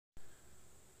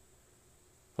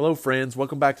Hello, friends.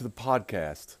 Welcome back to the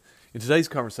podcast. In today's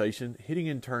conversation, hitting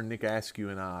intern Nick Askew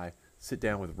and I sit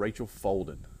down with Rachel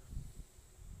Folden.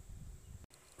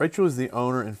 Rachel is the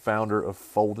owner and founder of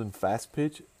Folden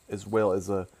Fastpitch, as well as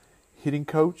a hitting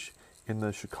coach in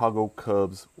the Chicago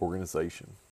Cubs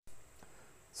organization.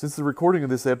 Since the recording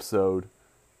of this episode,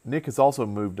 Nick has also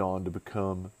moved on to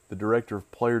become the Director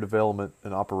of Player Development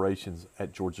and Operations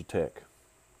at Georgia Tech.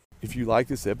 If you like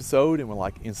this episode and would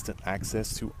like instant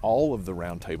access to all of the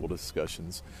roundtable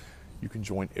discussions, you can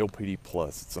join LPD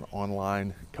Plus. It's an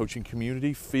online coaching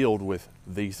community filled with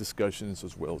these discussions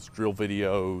as well as drill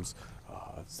videos,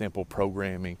 sample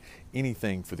programming,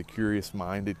 anything for the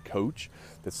curious-minded coach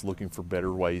that's looking for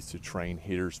better ways to train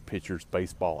hitters, pitchers,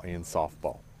 baseball, and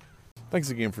softball.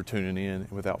 Thanks again for tuning in,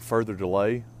 and without further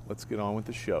delay, let's get on with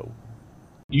the show.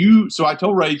 So I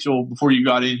told Rachel before you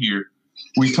got in here,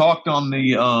 we talked on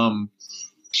the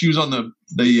she was on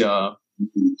the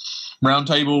round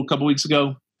table a couple weeks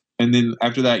ago, and then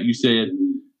after that you said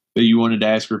that you wanted to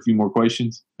ask her a few more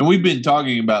questions. And we've been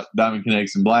talking about Diamond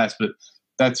Connects and Blast, but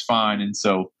that's fine. And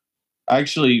so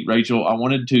actually, Rachel, I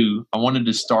wanted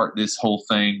to start this whole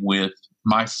thing with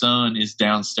my son is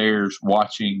downstairs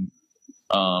watching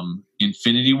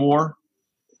Infinity War.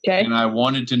 Okay. And I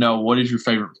wanted to know, what is your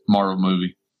favorite Marvel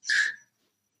movie?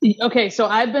 Okay, so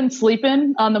I've been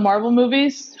sleeping on the Marvel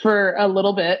movies for a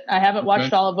little bit. I haven't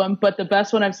watched all of them, but the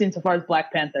best one I've seen so far is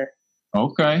Black Panther.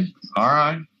 Okay. All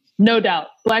right. No doubt.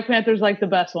 Black Panther's like the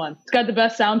best one. It's got the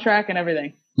best soundtrack and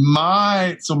everything.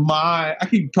 I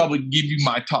could probably give you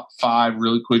my top 5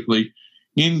 really quickly.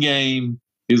 Endgame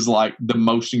is like the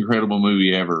most incredible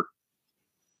movie ever.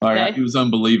 Like, it was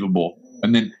unbelievable.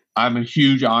 And then I'm a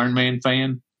huge Iron Man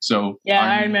fan. So yeah,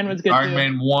 Iron Man was good Iron too.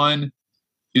 Man 1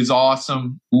 is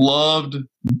awesome.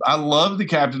 I love the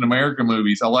Captain America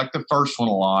movies. I like the first one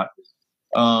a lot.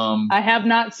 I have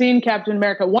not seen Captain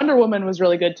America. Wonder Woman was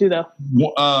really good too, though.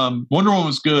 Wonder Woman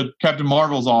was good. Captain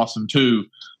Marvel's awesome too.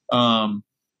 And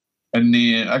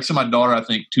then actually my daughter, I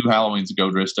think 2 Halloweens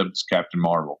ago, dressed up as Captain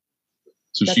Marvel.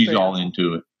 So she's all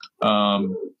into it.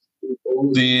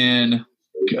 Then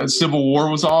Civil War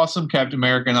was awesome. Captain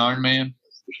America and Iron Man.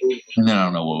 And then I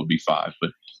don't know what would be 5,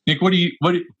 but Nick,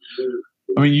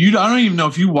 I don't even know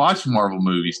if you watch Marvel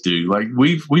movies, dude. Like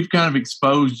we've kind of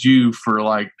exposed you for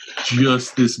like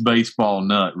just this baseball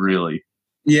nut, really.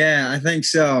 Yeah, I think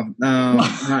so.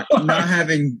 Not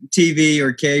having TV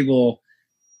or cable,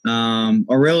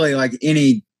 or really like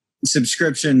any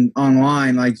subscription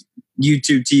online, like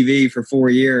YouTube TV for 4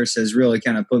 years has really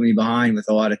kind of put me behind with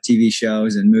a lot of TV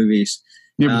shows and movies.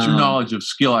 Yeah, but your knowledge of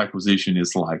skill acquisition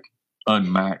is like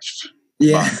unmatched.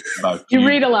 Yeah, you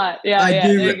read a lot. Yeah,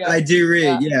 I do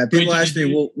read. Yeah, people ask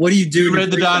me, "Well, what do you do?" You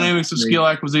read the dynamics of skill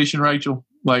acquisition, Rachel?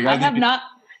 Like I have not.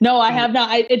 No, I have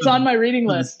not. It's on my reading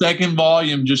list. The second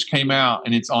volume just came out,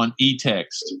 and it's on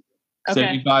e-text.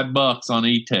 Okay. $75 on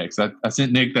e-text. I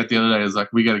sent Nick that the other day. I was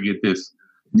like, "We got to get this,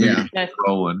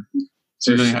 rolling."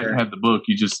 So you don't have to have the book.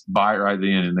 You just buy it right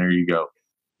then, and there you go.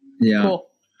 Yeah, cool.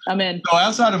 I'm in. So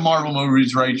outside of Marvel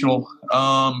movies, Rachel,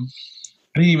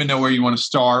 I didn't even know where you want to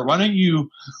start. Why don't you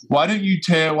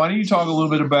talk a little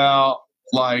bit about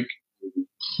like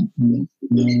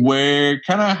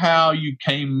how you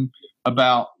came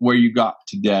about where you got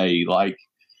today? Like,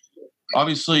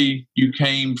 obviously you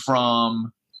came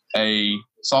from a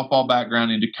softball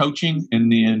background into coaching,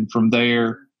 and then from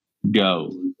there,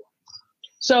 go.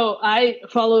 So I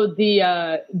followed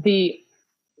the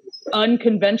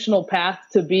unconventional path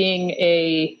to being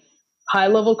a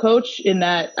high-level coach, in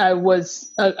that I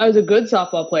was a good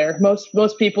softball player.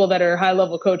 Most people that are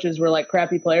high-level coaches were like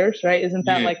crappy players, right? Isn't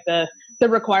that like the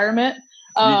requirement?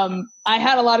 I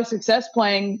had a lot of success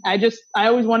playing. I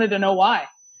always wanted to know why.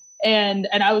 And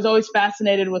I was always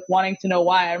fascinated with wanting to know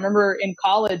why. I remember in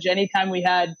college, anytime we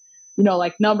had,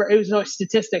 it was always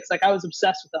statistics. Like I was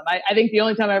obsessed with them. I think the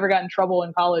only time I ever got in trouble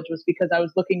in college was because I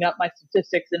was looking up my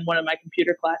statistics in one of my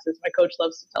computer classes. My coach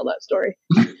loves to tell that story.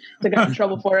 So I got in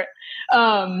trouble for it.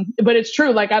 But it's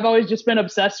true. Like I've always just been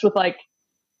obsessed with like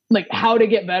how to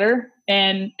get better.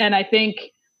 And I think,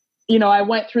 I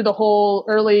went through the whole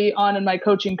early on in my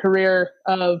coaching career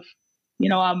of,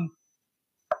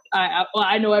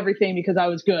 I know everything because I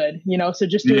was good, so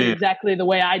just do it exactly the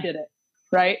way I did it.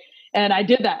 Right. And I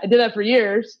did that. I did that for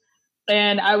years,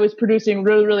 and I was producing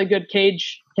really, really good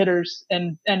cage hitters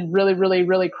and really, really,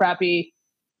 really crappy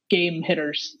game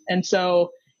hitters. And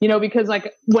so, because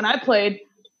like when I played,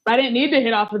 I didn't need to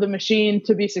hit off of the machine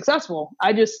to be successful.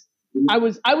 I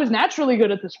was naturally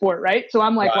good at the sport. Right. So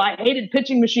I'm like, well, I hated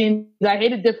pitching machines. I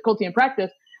hated difficulty in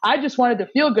practice. I just wanted to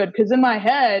feel good. Cause in my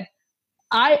head,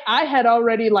 I had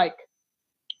already like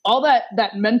all that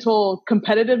mental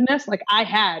competitiveness, like I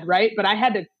had, right? But I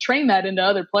had to train that into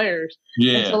other players.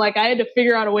 Yeah. And so like I had to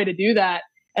figure out a way to do that.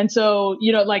 And so,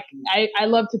 you know, like I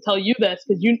love to tell you this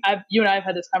because you and I have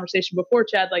had this conversation before,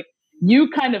 Chad. Like you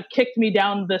kind of kicked me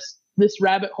down this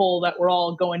rabbit hole that we're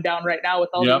all going down right now with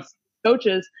all these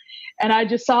coaches. And I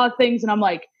just saw things and I'm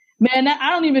like, man, I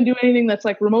don't even do anything that's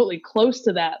like remotely close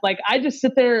to that. Like I just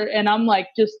sit there and I'm like,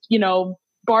 just, you know,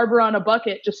 barber on a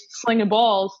bucket, just slinging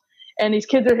balls. And these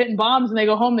kids are hitting bombs and they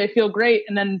go home, they feel great.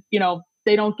 And then, you know,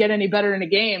 they don't get any better in a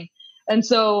game. And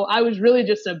so I was really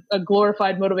just a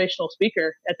glorified motivational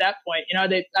speaker at that point. You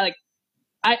know,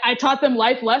 I taught them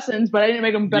life lessons, but I didn't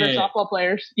make them better softball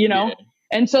players, you know? Yeah.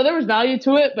 And so there was value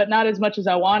to it, but not as much as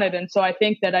I wanted. And so I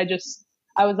think that I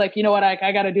was like, you know what,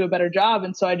 I got to do a better job.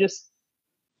 And so I just,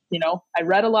 you know, I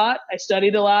read a lot, I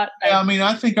studied a lot. Yeah, I mean,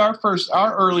 I think our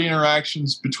early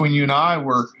interactions between you and I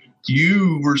were,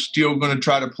 you were still going to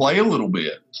try to play a little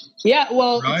bit. Yeah,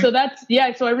 well,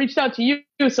 right? So I reached out to you.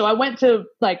 So I went to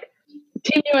like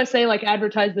Team USA, like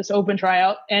advertised this open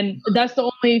tryout, and that's the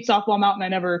only softball mountain I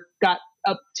never got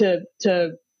up to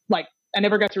like, I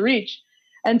never got to reach.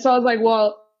 And so I was like,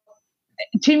 well,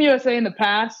 Team USA in the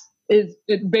past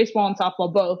baseball and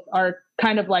softball both are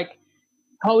kind of like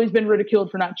always been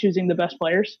ridiculed for not choosing the best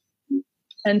players.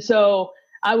 And so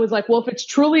I was like, well, if it's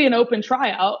truly an open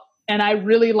tryout and I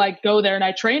really like go there and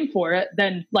I train for it,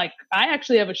 then like I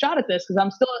actually have a shot at this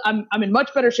because I'm in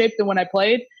much better shape than when I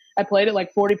played. I played at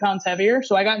like 40 pounds heavier.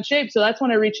 So I got in shape. So that's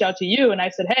when I reached out to you and I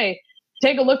said, hey,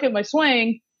 take a look at my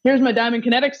swing. Here's my Diamond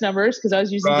Kinetics numbers because I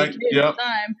was using DK at the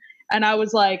time. And I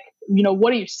was like, you know,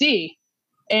 what do you see?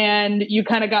 And you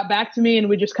kind of got back to me and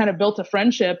we just kind of built a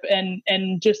friendship and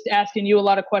just asking you a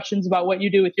lot of questions about what you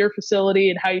do with your facility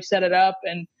and how you set it up.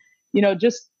 And, you know,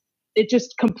 it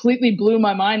just completely blew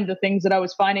my mind, the things that I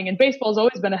was finding. And baseball's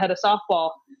always been ahead of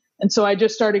softball. And so I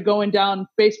just started going down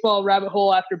baseball rabbit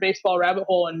hole after baseball rabbit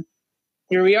hole. And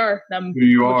here we are. Here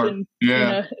you are.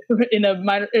 Yeah. In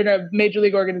a major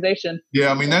league organization.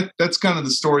 Yeah. I mean, that's kind of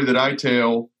the story that I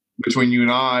tell between you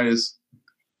and I is,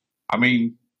 I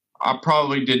mean, I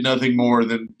probably did nothing more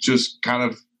than just kind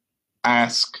of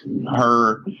ask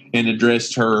her and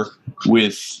addressed her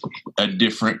with a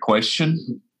different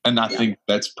question. And I think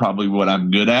that's probably what I'm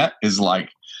good at is like,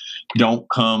 don't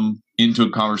come into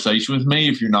a conversation with me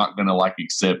if you're not going to like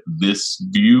accept this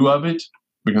view of it,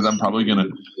 because I'm probably going to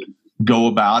go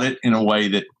about it in a way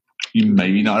that you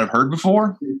maybe not have heard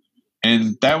before.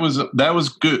 And that was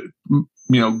good, you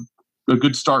know, a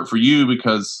good start for you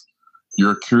because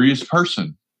you're a curious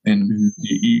person. And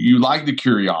you like the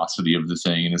curiosity of the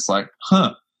thing. And it's like,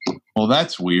 well,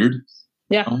 that's weird.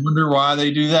 Yeah. I wonder why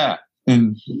they do that.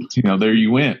 And, you know, there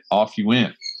you went. Off you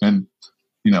went. And,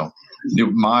 you know,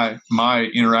 my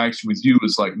interaction with you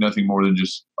was like nothing more than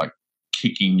just like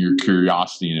kicking your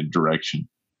curiosity in a direction.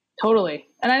 Totally.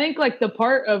 And I think like the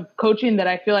part of coaching that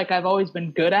I feel like I've always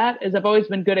been good at is I've always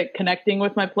been good at connecting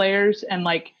with my players and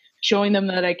like showing them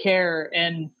that I care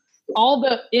and all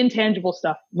the intangible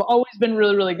stuff. I've always been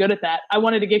really, really good at that. I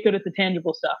wanted to get good at the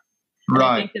tangible stuff. And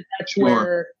right. I think that's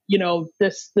where, you know,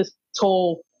 this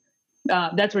whole,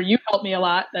 that's where you helped me a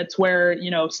lot. That's where, you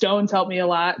know, Stone's helped me a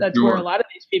lot. That's where a lot of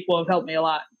these people have helped me a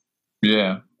lot.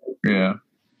 Yeah. Yeah.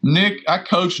 Nick, I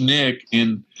coached Nick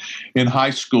in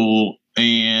high school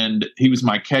and he was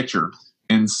my catcher.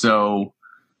 And so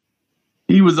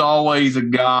he was always a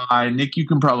guy. Nick, you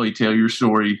can probably tell your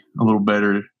story a little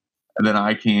better than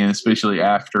I can, especially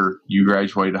after you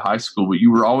graduated high school. But you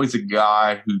were always a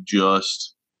guy who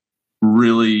just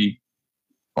really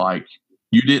like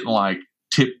you didn't like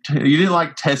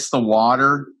test the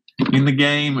water in the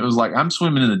game. It was like I'm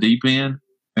swimming in the deep end,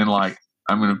 and like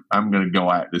I'm gonna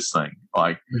go at this thing.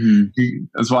 Like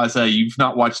that's why I say you've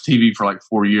not watched TV for like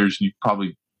 4 years, and you've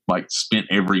probably like spent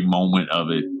every moment of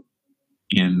it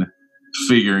in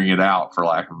figuring it out, for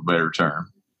lack of a better term.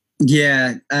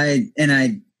 Yeah, I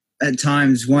at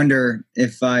times wonder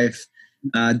if I've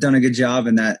done a good job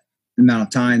in that amount of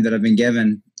time that I've been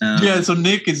given. Yeah, so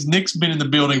Nick's been in the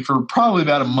building for probably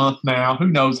about a month now. Who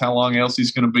knows how long else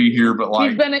he's going to be here? But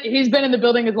like he's been in the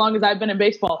building as long as I've been in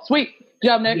baseball. Sweet good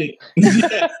job, Nick.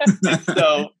 Yeah.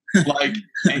 So like,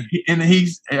 and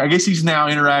I guess he's now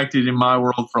interacted in my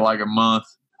world for like a month,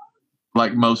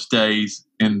 like most days.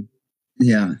 And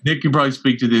yeah, Nick can probably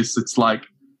speak to this. It's like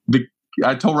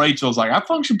I told Rachel, I was like, I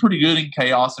function pretty good in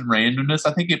chaos and randomness.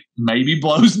 I think it maybe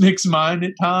blows Nick's mind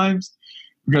at times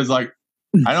because, like,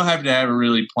 I don't have to have a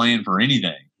really plan for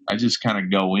anything. I just kind of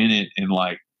go in it and,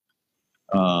 like,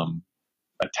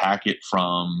 attack it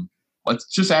from, let's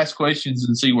just ask questions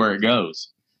and see where it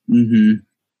goes. Mm-hmm.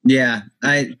 Yeah.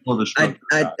 I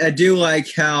do like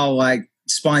how, like,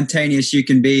 spontaneous you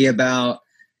can be about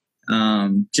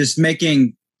just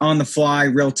making on the fly,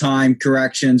 real time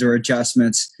corrections or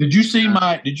adjustments. Did you see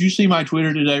my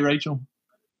Twitter today, Rachel?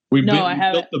 I We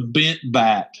haven't. built the bent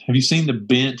bat. Have you seen the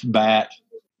bent bat?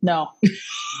 No.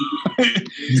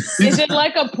 Is it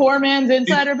like a poor man's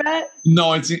insider bat?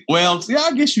 No, I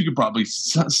guess you could probably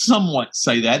somewhat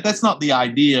say that. That's not the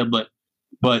idea, but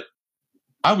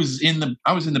I was in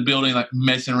the building like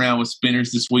messing around with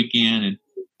spinners this weekend,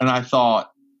 and I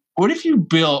thought, what if you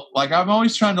built, like, I'm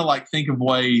always trying to like think of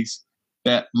ways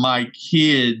that my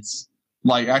kids,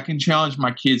 like, I can challenge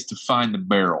my kids to find the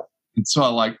barrel. And so I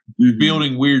like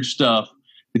building weird stuff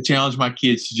to challenge my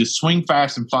kids to just swing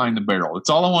fast and find the barrel. That's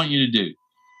all I want you to do.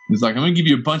 It's like, I'm going to give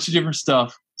you a bunch of different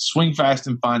stuff, swing fast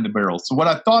and find the barrel. So what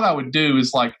I thought I would do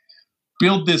is like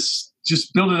build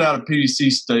it out of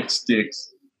PVC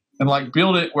sticks and like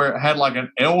build it where it had like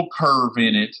an L curve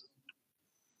in it.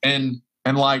 And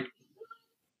like,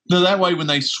 so that way when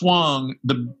they swung,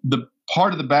 the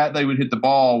part of the bat they would hit the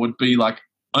ball would be like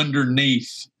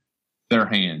underneath their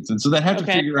hands. And so they have to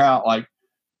figure out like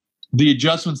the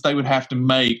adjustments they would have to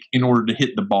make in order to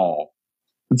hit the ball.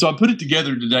 And so I put it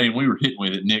together today and we were hitting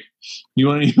with it. Nick, you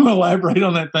want to elaborate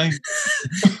on that thing?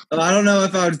 Well, I don't know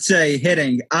if I would say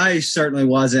hitting. I certainly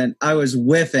wasn't. I was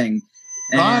whiffing.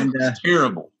 And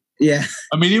terrible. Yeah.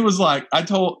 I mean, it was like, I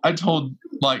told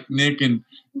like Nick and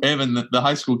Evan, the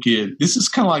high school kid, this is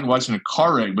kind of like watching a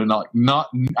car wreck, but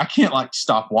I can't like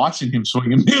stop watching him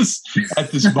swing and miss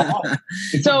at this ball.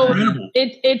 It's so incredible.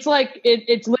 It's like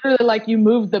it's literally like you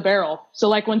move the barrel. So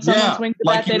like when someone swings the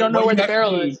bat, they don't know where the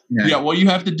barrel is. Yeah, what you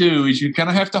have to do is you kind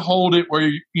of have to hold it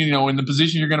where you know in the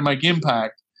position you're going to make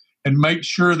impact, and make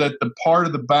sure that the part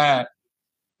of the bat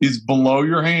is below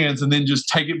your hands, and then just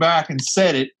take it back and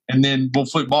set it, and then we'll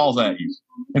flip balls at you.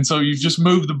 And so you've just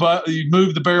moved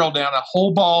the barrel down a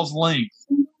whole ball's length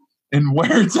and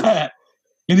where it's at.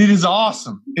 And it is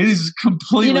awesome. It is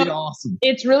completely awesome.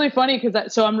 It's really funny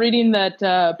because I'm reading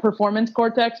that Performance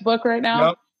Cortex book right now.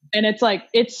 Yep. And it's like,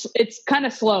 it's kind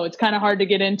of slow. It's kind of hard to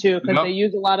get into because they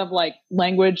use a lot of like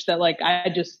language that like,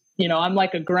 I just, I'm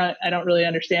like a grunt. I don't really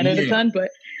understand it a ton,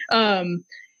 but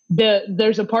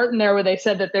there's a part in there where they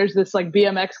said that there's this like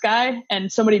BMX guy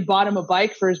and somebody bought him a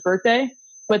bike for his birthday,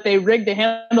 but they rigged the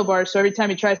handlebars so every time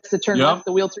he tries to turn left,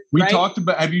 the wheel turns right. We talked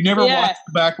about. Have you never watched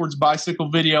the backwards bicycle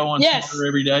video on Smarter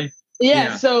Every Day?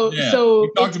 Yeah. So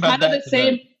it's kind of the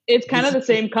same. It's kind of the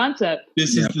same concept.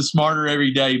 This is the Smarter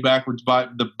Every Day backwards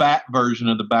the bat version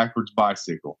of the backwards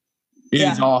bicycle. It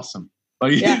is awesome.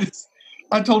 Like,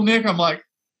 I told Nick, I'm like,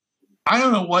 I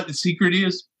don't know what the secret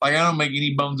is. Like, I don't make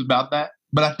any bones about that.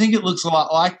 But I think it looks a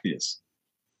lot like this.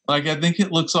 Like, I think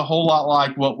it looks a whole lot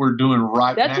like what we're doing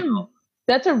now.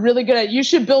 That's a really good idea. You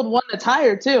should build one that's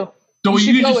higher, too. So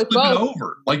you just flip it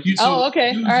over. Like all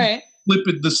right. Flip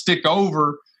the stick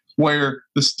over where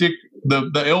the stick,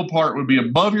 the L part would be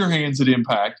above your hands at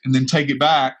impact, and then take it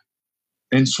back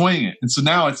and swing it. And so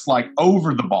now it's like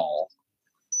over the ball.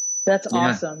 That's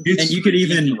awesome. It's and you could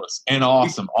even and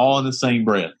awesome all in the same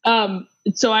breath.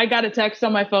 So I got a text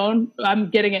on my phone. I'm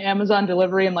getting an Amazon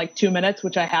delivery in like 2 minutes,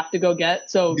 which I have to go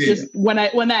get. So just when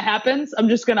that happens, I'm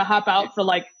just gonna hop out for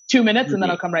like 2 minutes and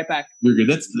then I'll come right back. You're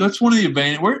good. That's one of the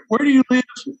advantages. Where do you live?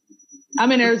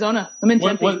 I'm in Arizona. I'm in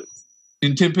Tempe.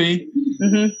 In Tempe?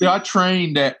 Mm-hmm. Yeah, I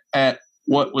trained at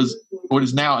what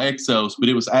is now Exos, but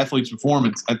it was Athletes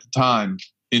Performance at the time,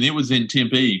 and it was in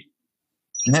Tempe.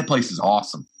 And that place is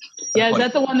awesome. Is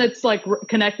that the one that's like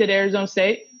connected to Arizona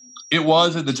State? It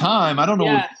was at the time. I don't know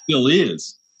if it still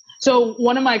is. So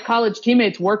one of my college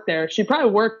teammates worked there. She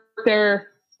probably worked there.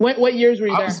 What years were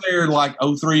you there? I was there like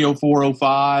 03, 04,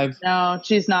 05. No,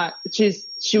 she's not.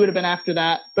 She would have been after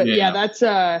that. But that's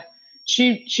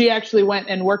she actually went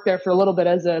and worked there for a little bit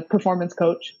as a performance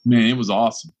coach. Man, it was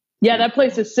awesome. Yeah, that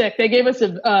place is sick. They gave us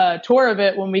a tour of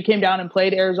it when we came down and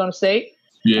played Arizona State.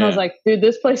 Yeah. And I was like, dude,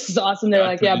 this place is awesome. They're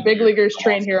like, big leaguers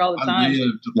train here all the time. I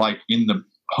lived like in the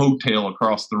hotel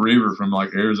across the river from like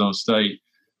Arizona State.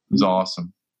 It was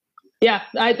awesome. Yeah,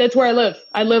 that's where I live.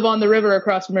 I live on the river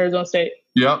across from Arizona State.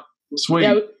 Yep. Sweet.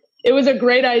 Yeah, it was a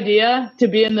great idea to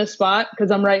be in this spot because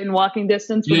I'm right in walking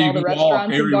distance from all the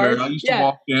restaurants and bars. I used to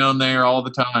walk down there all the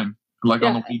time. Like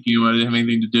on the weekend when I didn't have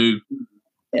anything to do.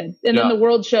 Yeah. And then the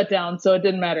world shut down, so it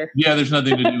didn't matter. Yeah, there's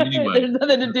nothing to do anyway. There's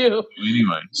nothing to do.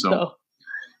 Anyway, so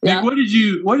Nick, what did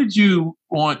you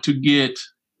want to get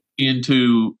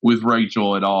into with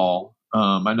Rachel at all?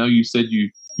 I know you said you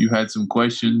had some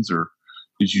questions, or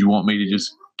did you want me to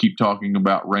just keep talking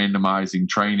about randomizing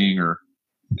training or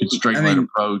straight line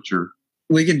approach? Or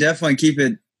we can definitely keep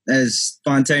it as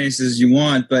spontaneous as you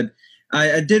want, but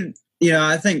I did,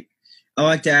 I think I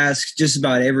like to ask just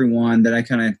about everyone that I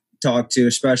kind of talk to,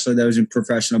 especially those in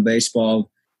professional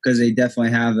baseball, because they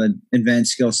definitely have an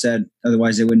advanced skill set.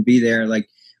 Otherwise, they wouldn't be there. Like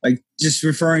just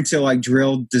referring to like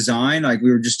drill design, like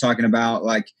we were just talking about,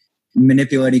 like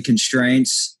manipulating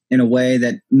constraints in a way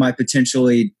that might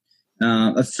potentially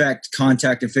affect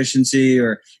contact efficiency,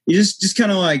 or you just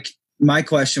kind of like, my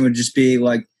question would just be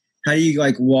like, how do you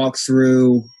like walk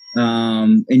through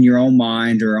in your own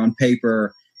mind or on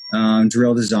paper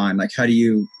drill design? Like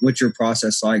what's your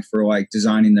process like for like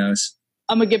designing those?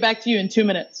 I'm gonna get back to you in 2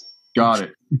 minutes. Got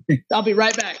it. I'll be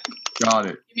right back. Got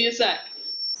it. Give me a sec.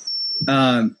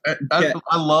 I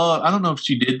don't know if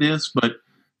she did this, but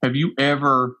have you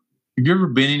ever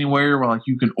been anywhere where like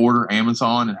you can order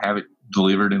Amazon and have it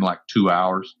delivered in like 2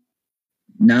 hours?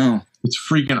 No. It's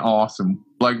freaking awesome.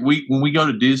 Like when we go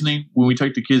to Disney, when we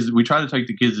take the kids, we try to take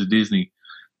the kids to Disney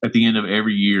at the end of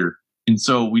every year. And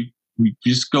so we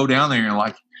just go down there and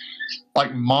like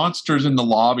Monsters in the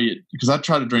lobby, because I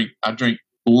drink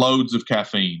loads of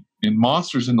caffeine, and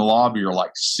Monsters in the lobby are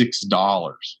like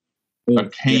 $6 a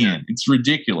can. Yeah. It's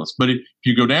ridiculous. But if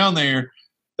you go down there,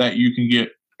 that you can get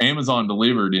Amazon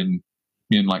delivered in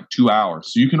like 2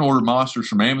 hours. So you can order Monsters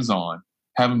from Amazon,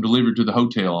 have them delivered to the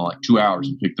hotel in like 2 hours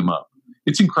and pick them up.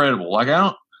 It's incredible. Like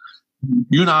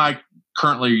you and I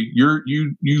currently,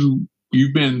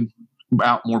 you've been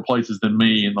out more places than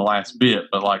me in the last bit,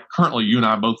 but like currently you and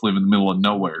I both live in the middle of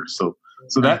nowhere. So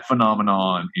that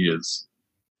phenomenon is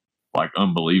like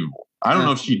unbelievable. I don't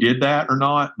know if she did that or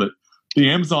not, but the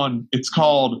Amazon, it's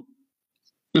called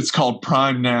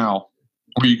Prime Now,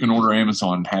 where you can order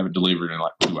Amazon and have it delivered in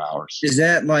like 2 hours. Is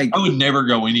that like, I would never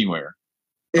go anywhere.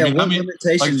 Yeah, I mean,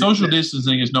 like social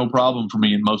distancing is no problem for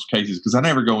me in most cases because I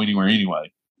never go anywhere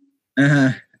anyway.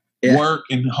 Yeah. Work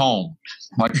and home,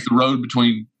 like the road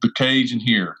between the cage and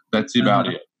here. That's about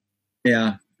it.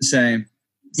 Yeah, same.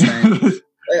 Are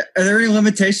there any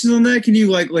limitations on that? Can you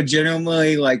like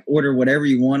legitimately like order whatever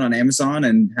you want on Amazon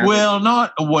and have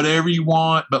not whatever you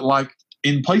want, but like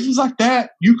in places like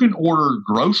that, you can order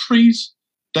groceries.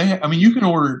 You can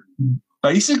order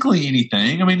basically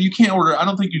anything. I mean, you can't order. I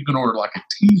don't think you can order like a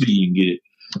TV and get it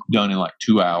done in like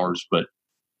 2 hours, but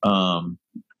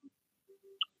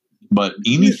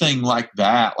anything like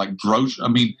that, like grocery. I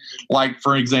mean, like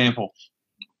for example,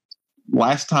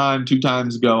 last time, 2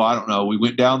 times ago, I don't know, we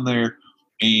went down there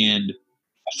and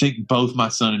I think both my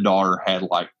son and daughter had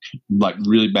like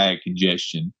really bad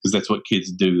congestion, because that's what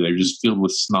kids do. They're just filled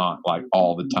with snot like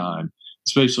all the time,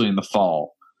 especially in the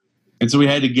fall. And so we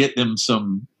had to get them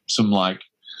some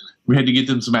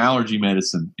allergy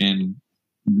medicine, and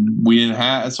we didn't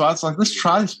have. So I was like, let's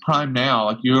try this Prime Now.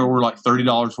 Like you order like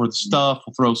 $30 worth of stuff.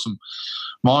 We'll throw some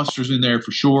Monsters in there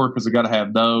for sure, because I got to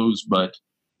have those. But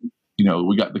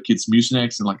we got the kids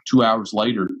Mucinex, and like 2 hours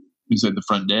later, he's at the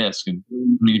front desk. And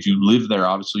I mean, if you live there,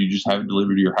 obviously you just have it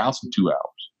delivered to your house in 2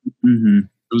 hours. Mm-hmm.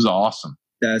 It was awesome.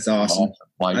 That's awesome.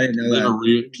 Like I didn't know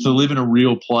that. To live in a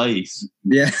real place.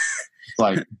 Yeah.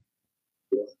 Like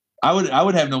I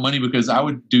would have no money, because I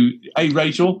would do. Hey,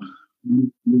 Rachel,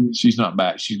 she's not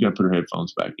back. She's got to put her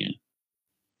headphones back in.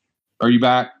 Are you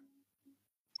back?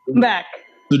 I'm back.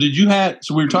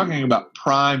 So we were talking about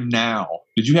Prime Now.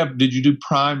 Did you do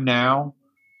Prime Now?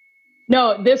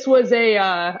 No, this was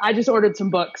I just ordered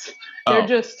some books. They're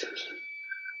just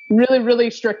really, really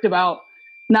strict about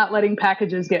not letting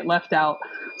packages get left out.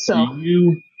 So have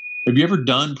you ever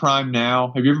done Prime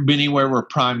Now? Have you ever been anywhere where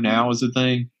Prime Now is a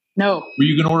thing? No. Where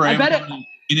you can order Amazon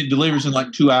and it delivers in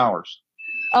like 2 hours.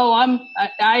 Oh,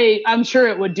 I'm sure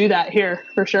it would do that here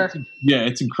for sure. Yeah,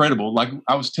 it's incredible. Like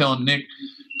I was telling Nick,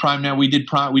 Prime Now, we do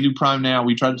Prime Now.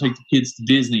 We try to take the kids to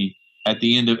Disney at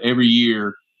the end of every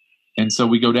year. And so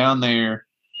we go down there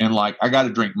and like, I got to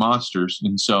drink Monsters.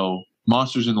 And so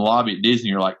Monsters in the lobby at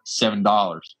Disney are like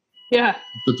 $7. Yeah.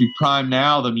 So if you Prime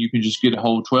Now them, you can just get a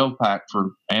whole 12-pack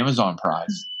for Amazon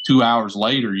price. 2 hours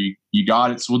later, you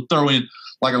got it. So we'll throw in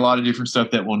like a lot of different stuff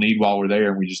that we'll need while we're there,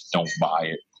 and we just don't buy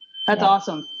it. That's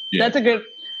awesome. Yeah. That's a good.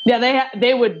 Yeah,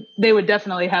 they would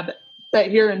definitely have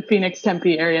that here in Phoenix,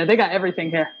 Tempe area. They got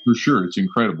everything here. For sure, it's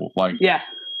incredible. Like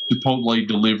Chipotle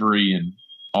delivery and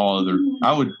all other.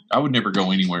 I would never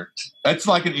go anywhere. That's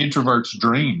like an introvert's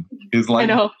dream. Is like,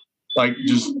 I know. Like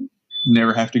just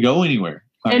never have to go anywhere.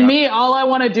 Like all I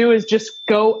want to do is just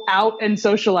go out and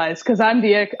socialize, because I'm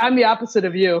the opposite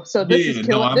of you. So this is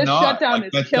killing. No, this shutdown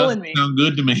is killing me. Sound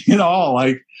good to me at all.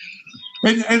 Like,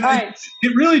 and right.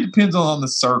 it really depends on the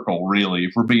circle. Really,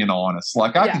 if we're being honest,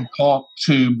 like I can talk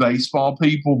to baseball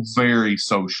people very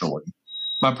socially.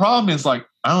 My problem is like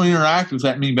I don't interact with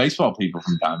that many baseball people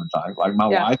from time to time. Like my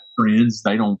wife's friends,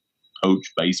 they don't.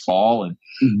 coach baseball. And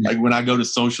like when I go to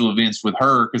social events with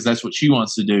her, because that's what she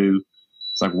wants to do,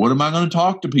 it's like, what am I going to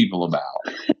talk to people about?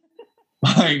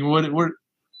 Like, what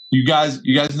you guys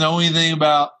know anything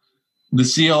about the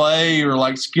CLA or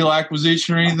like skill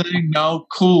acquisition or anything? No,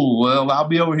 cool. Well, I'll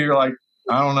be over here like,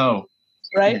 I don't know,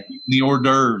 right? The hors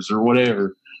d'oeuvres or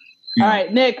whatever. All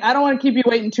right, Nick, I don't want to keep you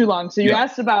waiting too long. So you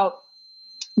asked about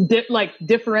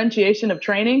differentiation of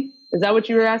training. Is that what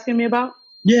you were asking me about?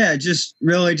 Yeah, just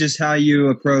how you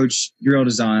approach drill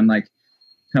design, like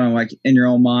kind of like in your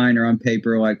own mind or on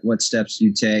paper, like what steps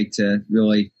you take to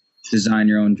really design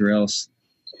your own drills.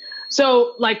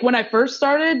 So like when I first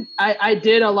started, I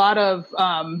did a lot of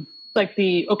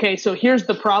so here's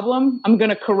the problem. I'm going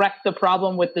to correct the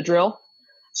problem with the drill.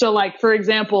 So like, for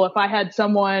example, if I had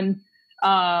someone,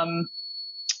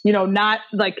 not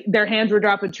like their hands were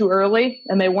dropping too early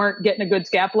and they weren't getting a good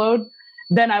scap load,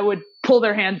 then I would pull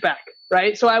their hands back.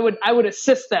 Right. So I would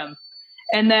assist them.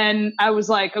 And then I was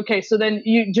like, okay, so then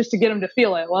just to get them to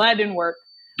feel it. Well, that didn't work.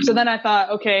 So then I thought,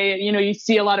 okay, you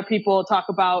see a lot of people talk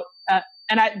about,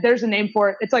 there's a name for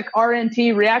it. It's like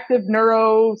RNT, reactive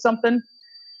neuro something.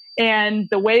 And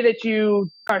the way that you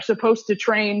are supposed to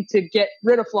train to get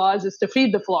rid of flaws is to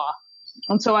feed the flaw.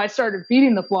 And so I started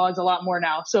feeding the flaws a lot more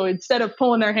now. So instead of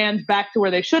pulling their hands back to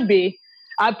where they should be,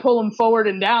 I pull them forward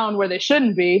and down where they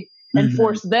shouldn't be and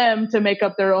force them to make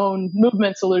up their own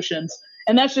movement solutions.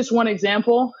 And that's just one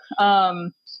example.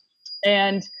 I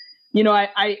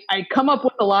come up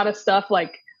with a lot of stuff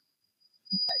like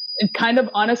kind of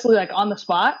honestly, like on the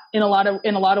spot in a lot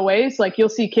of ways. Like you'll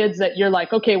see kids that you're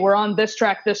like, okay, we're on this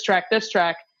track.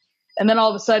 And then all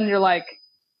of a sudden you're like,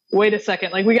 wait a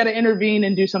second, like we got to intervene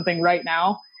and do something right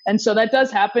now. And so that does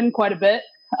happen quite a bit.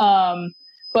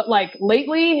 But like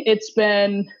lately it's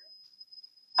been,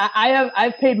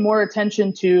 I've paid more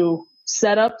attention to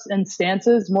setups and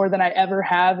stances more than I ever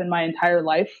have in my entire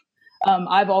life.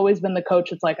 I've always been the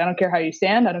coach. It's like, I don't care how you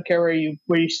stand. I don't care where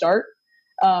you start.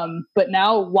 But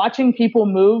now watching people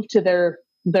move to their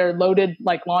loaded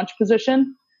like launch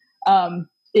position,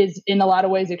 is in a lot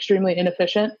of ways extremely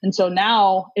inefficient. And so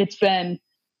now it's been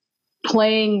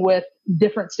playing with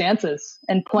different stances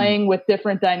and playing with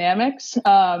different dynamics,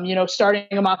 starting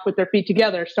them off with their feet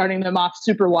together, starting them off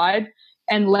super wide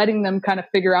and letting them kind of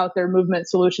figure out their movement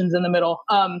solutions in the middle.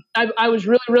 I was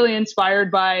really, really inspired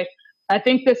by, I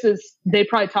think they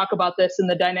probably talk about this in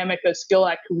the Dynamic of Skill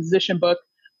Acquisition book,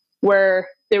 where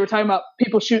they were talking about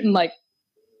people shooting like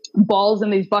balls in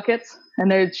these buckets and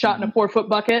they're shot in a 4-foot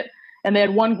bucket. And they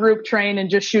had one group train and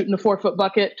just shoot in the 4-foot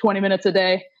bucket 20 minutes a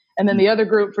day. And then the other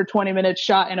group for 20 minutes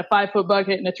shot in a 5-foot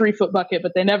bucket and a 3-foot bucket,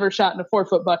 but they never shot in a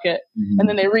 4-foot bucket. And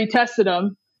then they retested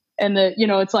them. And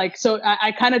it's like, so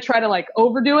I kind of try to like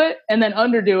overdo it and then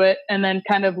underdo it and then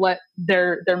kind of let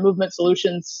their movement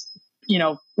solutions,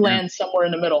 land somewhere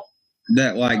in the middle.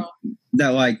 That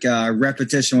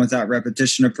repetition without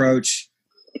repetition approach.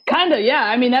 Kind of. Yeah.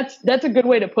 I mean, that's a good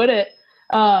way to put it.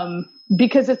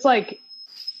 Because it's like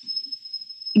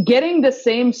getting the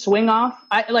same swing off.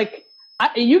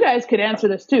 You guys could answer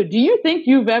this too. Do you think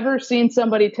you've ever seen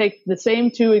somebody take the same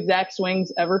 2 exact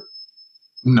swings ever?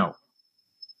 No.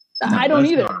 I don't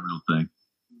either. That's not a real thing.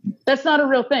 That's not a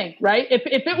real thing, right? If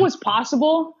it was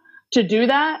possible to do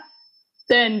that,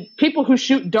 then people who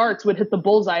shoot darts would hit the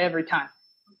bullseye every time,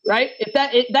 right?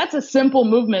 That's a simple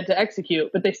movement to execute,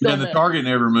 but they still the target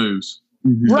never moves.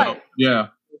 Right. So, yeah.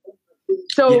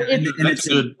 So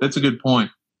that's a good point.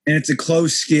 And it's a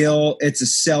closed skill. It's a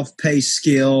self-paced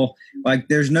skill. Like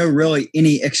there's no really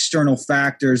any external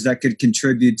factors that could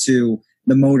contribute to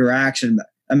the motor action.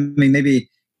 I mean, maybe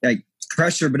like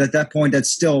pressure, but at that point,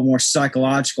 that's still more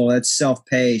psychological. That's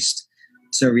self-paced.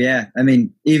 So yeah, I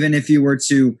mean, even if you were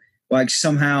to like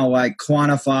somehow like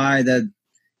quantify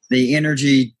the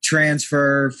energy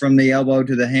transfer from the elbow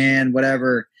to the hand,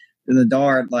 whatever, to the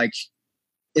dart, like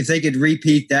if they could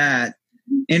repeat that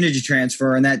energy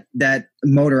transfer and that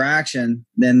motor action,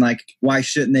 then like why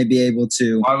shouldn't they be able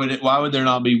to? Why would there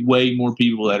not be way more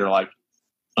people that are like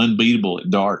unbeatable at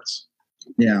darts?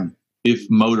 Yeah. If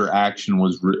motor action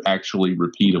was actually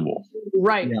repeatable,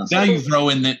 right? Yeah. Now you throw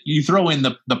in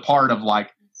the part of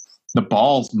like the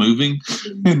ball's moving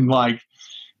and like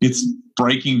it's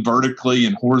breaking vertically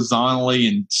and horizontally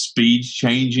and speed's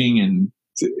changing and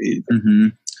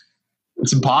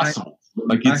it's impossible.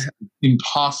 It's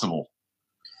impossible.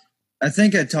 I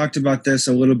think I talked about this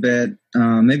a little bit,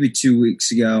 maybe 2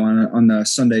 weeks ago on the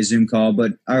Sunday Zoom call,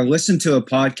 but I listened to a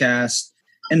podcast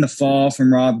in the fall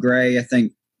from Rob Gray. I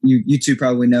think you two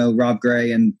probably know Rob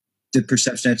Gray and the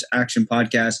Perception Action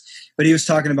podcast, but he was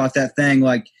talking about that thing,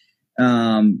 like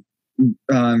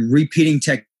repeating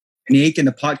technique, and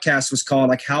the podcast was called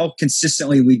like how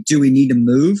consistently we need to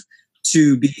move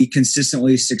to be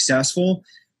consistently successful.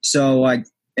 So like,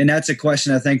 and that's a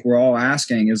question I think we're all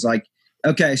asking is like,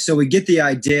 okay, so we get the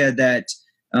idea that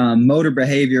motor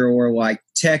behavior or like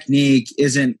technique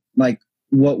isn't like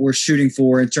what we're shooting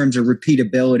for in terms of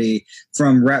repeatability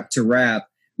from rep to rep,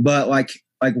 but like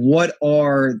what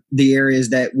are the areas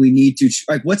that we need to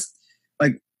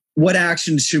what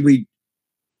actions should we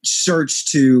search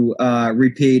to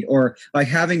repeat, or like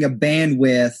having a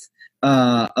bandwidth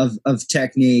of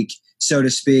technique, so to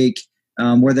speak,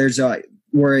 where there's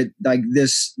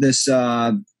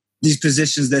these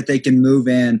positions that they can move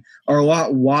in are a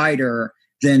lot wider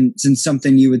than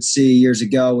something you would see years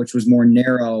ago, which was more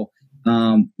narrow,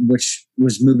 which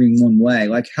was moving one way.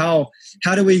 Like how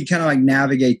do we kind of like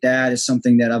navigate that is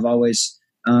something that I've always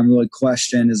really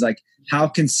questioned, is like, how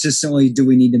consistently do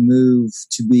we need to move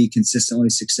to be consistently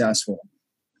successful?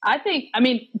 I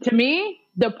mean, to me,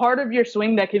 the part of your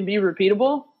swing that can be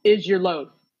repeatable is your load.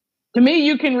 To me,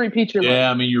 you can repeat your load. Yeah,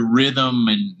 I mean, your rhythm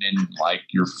and like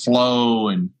your flow,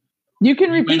 and you can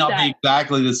repeat may not that. be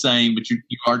exactly the same, but you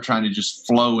are trying to just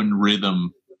flow and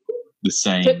rhythm the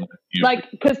same. Like,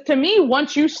 because to me,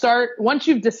 once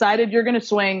you've decided you're going to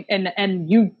swing and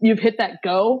you've hit that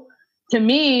go, to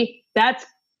me, that's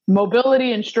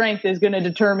mobility and strength is going to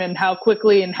determine how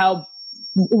quickly and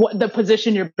what the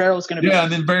position your barrel is going to be. Yeah,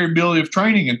 and then variability of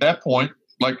training at that point.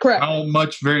 Like, correct. How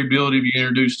much variability have you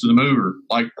introduced to the mover?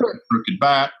 Like correct. The crooked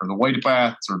bat or the weighted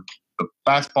bats or the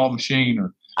fastball machine.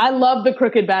 Or I love the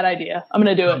crooked bat idea. I'm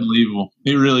going to do it. Unbelievable.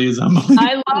 It really is unbelievable.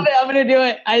 I love it. I'm going to do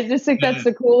it. I just think that's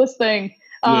the coolest thing.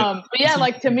 But yeah,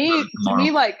 like to me,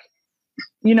 like,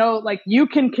 you know, like you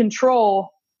can control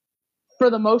for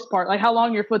the most part, like how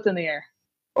long your foot's in the air,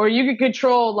 or you can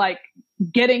control like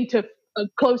getting to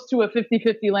close to a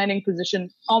 50-50 landing position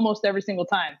almost every single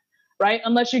time. Right?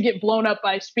 Unless you get blown up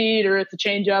by speed or it's a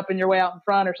change up and you're way out in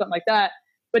front or something like that.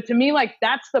 But to me, like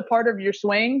that's the part of your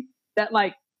swing that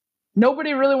like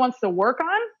nobody really wants to work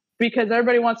on, because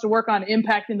everybody wants to work on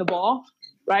impacting the ball.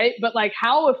 Right? But like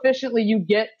how efficiently you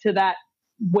get to that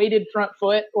weighted front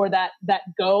foot or that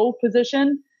go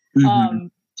position,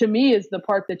 to me is the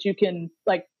part that you can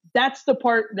like, that's the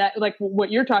part that like what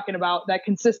you're talking about, that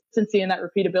consistency and that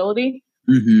repeatability.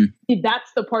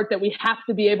 That's the part that we have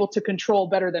to be able to control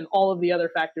better than all of the other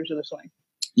factors of the swing.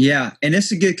 Yeah. And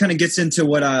this kind of gets into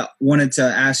what I wanted to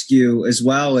ask you as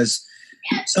well, as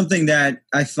something that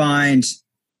I find,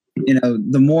 you know,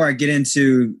 the more I get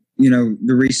into, you know,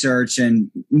 the research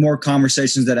and more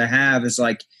conversations that I have, is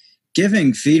like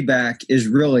giving feedback is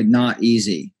really not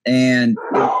easy, and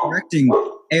correcting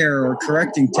error or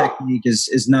correcting technique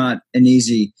is not an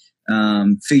easy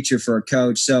feature for a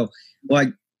coach. So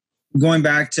like, going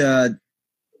back to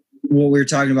what we were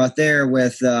talking about there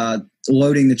with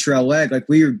loading the trail leg, like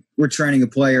we're training a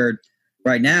player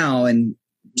right now, and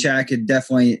Chad could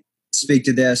definitely speak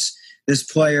to this. This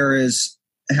player is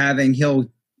having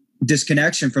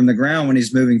disconnection from the ground when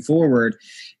he's moving forward,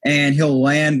 and he'll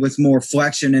land with more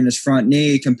flexion in his front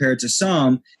knee compared to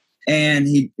some. And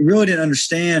he really didn't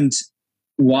understand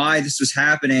why this was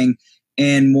happening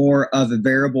in more of a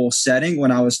variable setting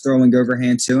when I was throwing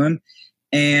overhand to him.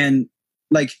 And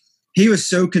like, he was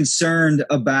so concerned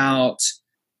about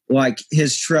like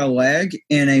his trail leg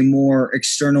in a more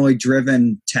externally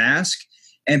driven task.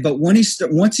 But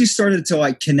once he started to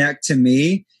like connect to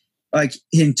me, like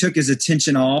he took his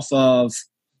attention off of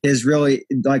his really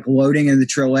like loading in the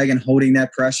trail leg and holding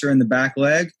that pressure in the back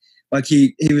leg. Like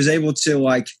he was able to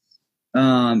like,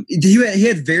 he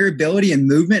had variability in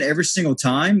movement every single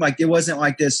time. Like it wasn't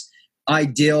like this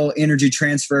ideal energy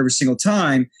transfer every single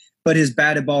time, but his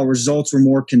batted ball results were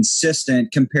more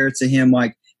consistent compared to him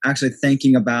like actually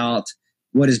thinking about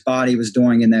what his body was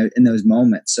doing in those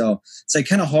moments. So it's like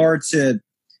kind of hard to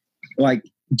like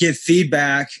give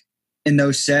feedback in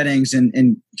those settings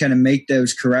and kind of make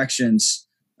those corrections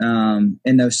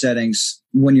in those settings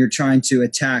when you're trying to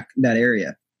attack that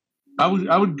area. I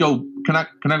would go. Can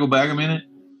I go back a minute?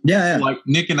 Yeah. Like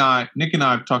Nick and I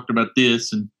have talked about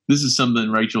this, and this is something,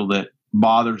 Rachel, that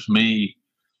bothers me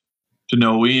to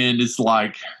no end. It's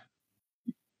like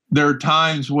there are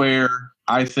times where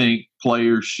I think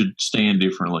players should stand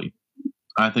differently.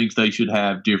 I think they should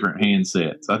have different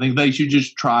handsets. I think they should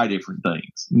just try different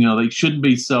things. You know, they shouldn't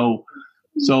be so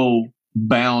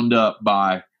bound up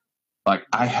by like,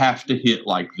 I have to hit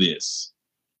like this.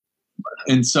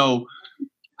 And so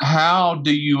how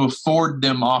do you afford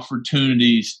them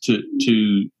opportunities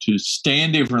to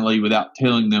stand differently without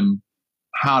telling them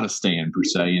how to stand per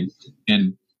se?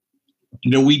 And you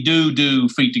know, we do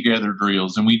feet together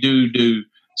drills, and we do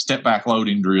step back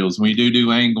loading drills. We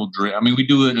do angle drill. I mean, we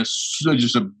do it in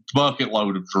just a bucket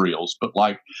load of drills, but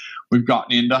like we've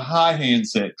gotten into high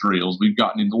handset drills. We've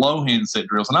gotten into low handset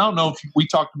drills. And I don't know if we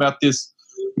talked about this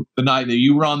the night that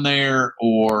you were on there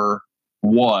or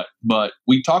what, but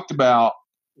we talked about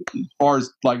as far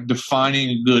as like defining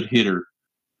a good hitter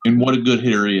and what a good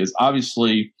hitter is.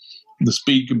 Obviously, the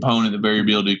speed component, the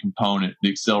variability component, the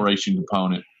acceleration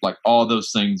component, like all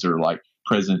those things are like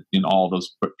present in all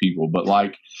those people. But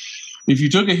like, if you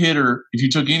took any hitter,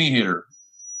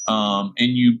 and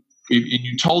you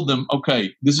told them,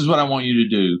 okay, this is what I want you to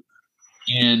do,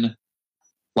 and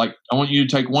like I want you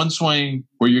to take one swing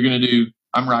where you're going to do.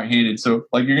 I'm right-handed, so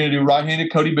like you're going to do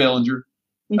right-handed Cody Bellinger,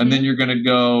 and then you're going to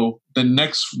go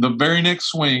the very next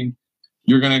swing,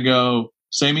 you're going to go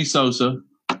Sammy Sosa.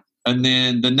 And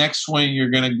then the next swing,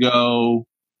 you're going to go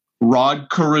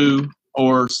Rod Carew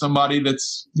or somebody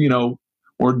that's,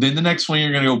 or then the next swing,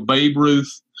 you're going to go Babe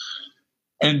Ruth.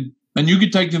 And you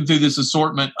could take them through this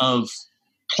assortment of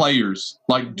players,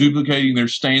 like duplicating their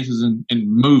stances and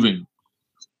moving.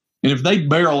 And if they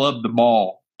barrel up the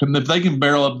ball, if they can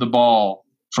barrel up the ball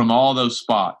from all those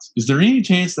spots, is there any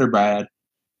chance they're bad?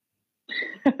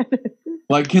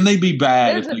 Like, can they be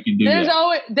bad if they can do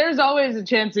that? There's always a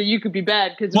chance that you could be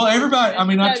bad because everybody. I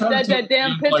mean, I try to that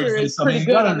damn pitcher is pretty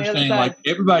good on the other side. Like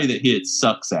everybody that hits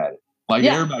sucks at it. Like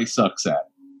everybody sucks at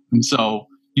it, and so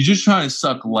you're just trying to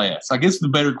suck less. I guess the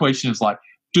better question is like,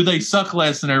 do they suck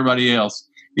less than everybody else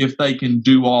if they can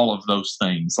do all of those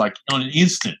things like on an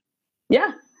instant?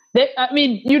 Yeah, I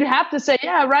mean, you'd have to say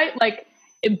right, like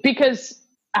because.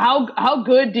 How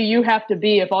good do you have to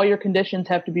be if all your conditions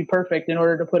have to be perfect in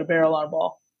order to put a barrel on a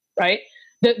ball, right?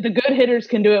 The good hitters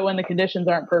can do it when the conditions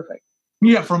aren't perfect.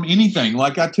 Yeah, from anything.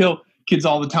 Like I tell kids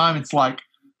all the time, it's like,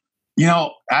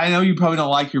 I know you probably don't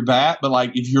like your bat, but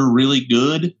like if you're really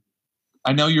good,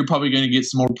 I know you're probably going to get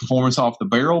some more performance off the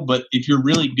barrel, but if you're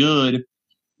really good,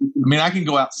 I mean, I can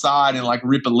go outside and like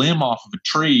rip a limb off of a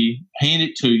tree, hand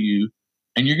it to you,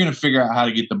 and you're going to figure out how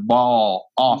to get the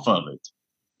ball off of it.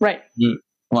 Right.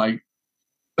 Like,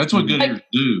 that's what good hitters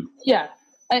do. Yeah.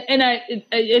 And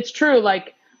it's true.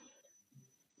 Like,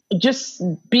 just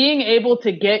being able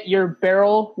to get your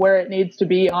barrel where it needs to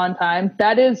be on time,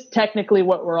 that is technically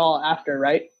what we're all after,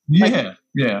 right? Yeah.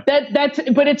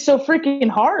 But it's so freaking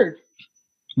hard.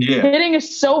 Yeah. Hitting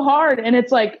is so hard. And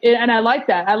it's like, and I like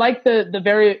that. I like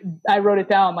I wrote it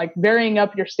down, like varying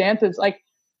up your stances. Like,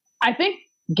 I think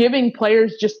giving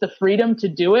players just the freedom to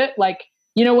do it, like,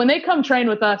 when they come train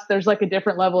with us, there's like a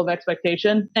different level of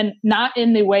expectation, and not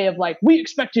in the way of like, we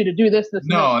expect you to do this.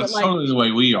 No, it's like, totally the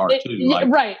way we are too.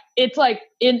 Right. It's like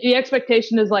the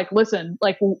expectation is like, listen,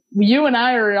 like you and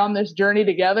I are on this journey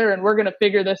together and we're going to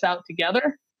figure this out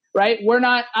together. Right.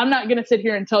 I'm not going to sit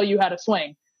here and tell you how to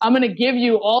swing. I'm going to give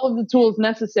you all of the tools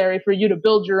necessary for you to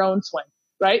build your own swing.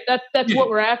 Right. That's what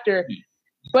we're after.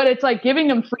 But it's like giving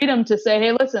them freedom to say,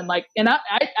 hey, listen, like, and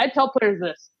I tell players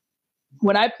this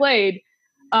when I played,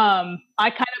 I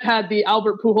kind of had the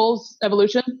Albert Pujols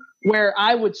evolution where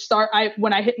I would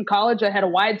when I hit in college, I had a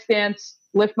wide stance,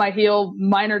 lift my heel,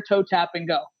 minor toe tap and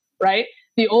go, right?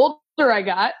 The older I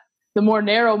got, the more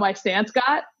narrow my stance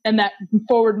got, and that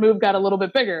forward move got a little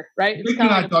bit bigger, right? Nick and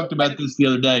I talked about this the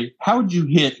other day. How would you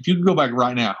hit? If you could go back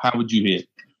right now, how would you hit?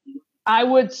 I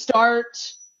would start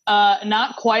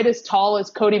not quite as tall as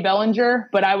Cody Bellinger,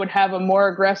 but I would have a more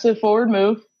aggressive forward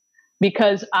move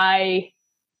because I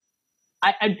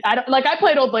don't like, I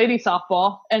played old lady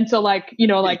softball. And so like,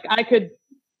 like I could,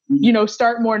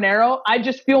 start more narrow. I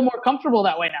just feel more comfortable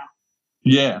that way now.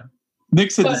 Yeah.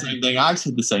 Nick said the same thing. I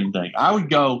said the same thing. I would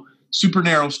go super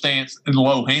narrow stance and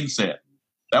low handset.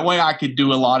 That way I could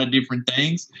do a lot of different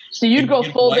things. So you'd go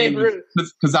full Babe Ruth.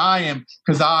 Because I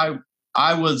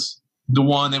was the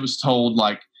one that was told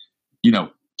like,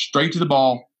 straight to the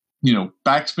ball,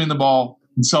 backspin the ball.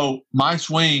 And so my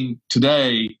swing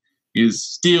today is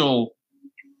still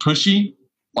pushy,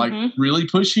 like really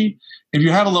pushy. If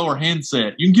you have a lower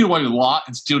handset, you can get away with a lot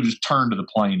and still just turn to the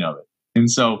plane of it. And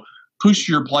so push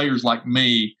your players like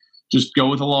me, just go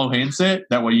with a low handset.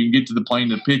 That way you can get to the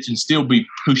plane of the pitch and still be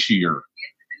pushier.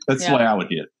 That's the way I would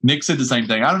hit. Nick said the same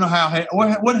thing. I don't know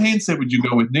what handset would you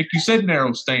go with, Nick? You said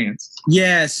narrow stance.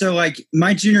 Yeah. So like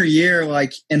my junior year,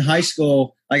 like in high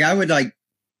school, like I would like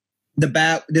the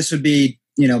bat, this would be,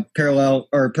 parallel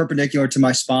or perpendicular to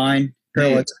my spine,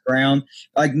 parallel to the ground.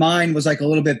 Like mine was like a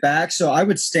little bit back. So I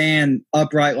would stand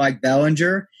upright like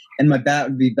Bellinger and my bat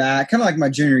would be back, kind of like my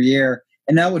junior year.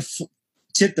 And that would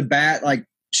tip the bat like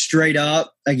straight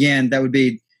up. Again, that would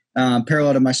be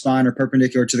parallel to my spine or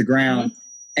perpendicular to the ground.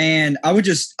 And I would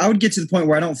get to the point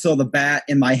where I don't feel the bat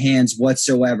in my hands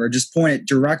whatsoever. Just point it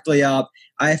directly up.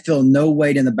 I feel no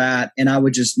weight in the bat, and I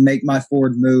would just make my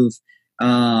forward move,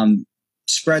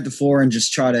 spread the floor, and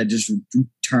just try to just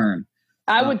turn.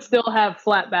 I would still have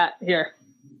flat bat here.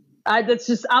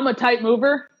 I'm a tight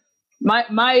mover.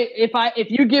 If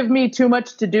you give me too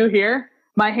much to do here,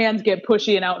 my hands get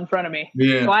pushy and out in front of me.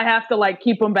 Yeah. So I have to like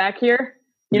keep them back here.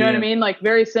 You know what I mean? Like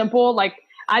very simple. Like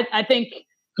I think,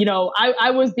 you know,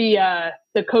 I was the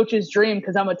coach's dream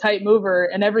because I'm a tight mover,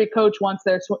 and every coach wants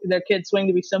their kid's swing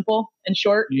to be simple and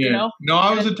short. Yeah. You know? No,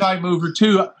 I was a tight mover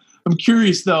too. I'm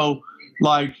curious though,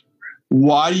 like,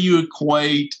 why do you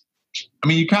equate? I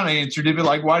mean, you kind of answered it, but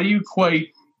like, why do you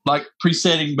equate like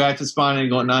presetting bat to spine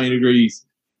angle at 90 degrees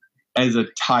as a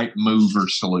tight mover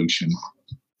solution?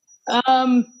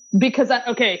 Because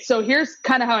so here's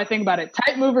kind of how I think about it.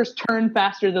 Tight movers turn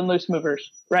faster than loose movers,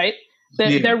 right?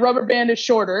 Their rubber band is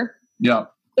shorter. Yeah.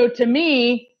 So to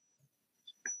me,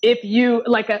 if you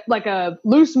like a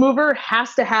loose mover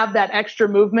has to have that extra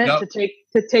movement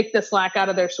to take the slack out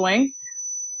of their swing.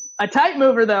 A tight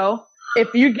mover though,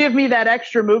 if you give me that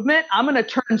extra movement, I'm going to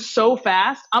turn so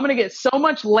fast. I'm going to get so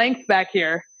much length back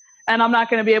here, and I'm not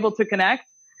going to be able to connect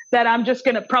that I'm just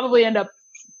going to probably end up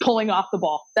pulling off the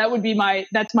ball.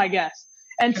 That's my guess.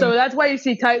 And so that's why you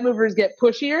see tight movers get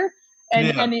pushier,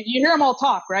 and you hear them all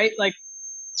talk, right? Like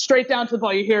straight down to the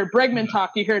ball. You hear Bregman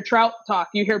talk, you hear Trout talk,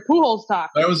 you hear Pujols talk.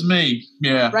 That was me.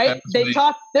 Yeah. Right? They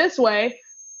talk this way,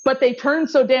 but they turn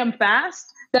so damn fast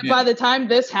that by the time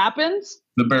this happens,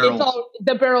 the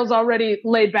barrel's already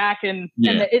laid back, and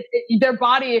their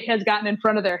body has gotten in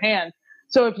front of their hand.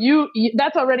 So if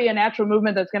that's already a natural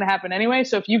movement that's going to happen anyway.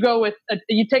 So if you go with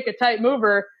you take a tight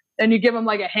mover and you give them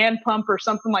like a hand pump or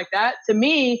something like that, to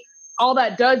me, all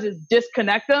that does is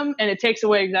disconnect them, and it takes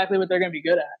away exactly what they're going to be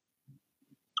good at.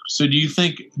 So do you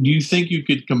think you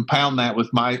could compound that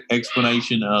with my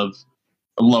explanation of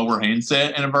a lower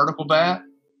handset and a vertical bat?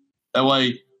 That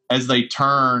way, as they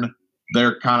turn,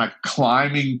 they're kind of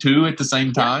climbing too at the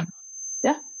same time.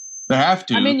 Yeah. They have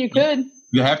to. I mean, you could.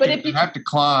 You have to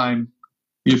climb.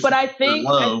 But I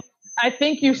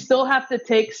think you still have to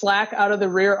take slack out of the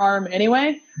rear arm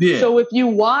anyway. Yeah. So if you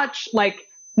watch, like,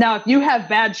 now if you have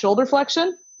bad shoulder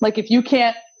flexion, like if you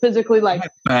can't physically like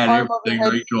bad everything,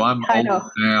 Rachel. I'm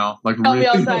old now. Like really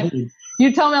old.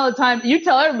 You tell me all the time. You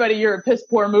tell everybody you're a piss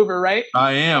poor mover, right?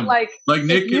 I am. Like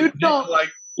Nick,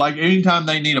 like anytime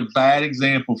they need a bad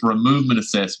example for a movement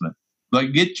assessment,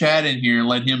 like get Chad in here and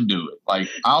let him do it. Like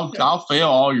I'll fail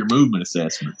all your movement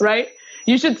assessments. Right.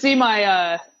 You should see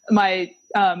my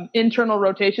internal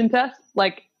rotation test.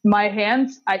 Like my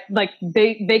hands,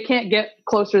 they can't get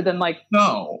closer than like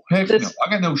no. Heck no. I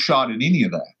got no shot at any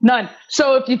of that. None.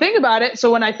 So if you think about it,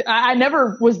 so when I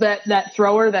never was that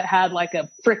thrower that had like a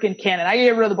freaking cannon. I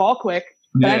get rid of the ball quick,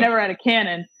 but I never had a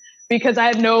cannon because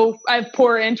I have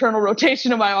poor internal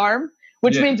rotation of my arm,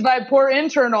 which means if I have poor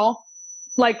internal,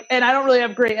 and I don't really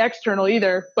have great external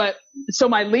either. But so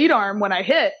my lead arm, when I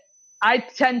hit, I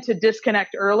tend to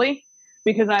disconnect early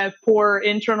because I have poor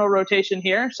internal rotation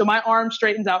here. So my arm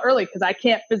straightens out early because I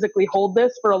can't physically hold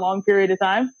this for a long period of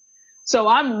time. So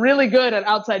I'm really good at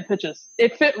outside pitches.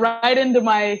 It fit right into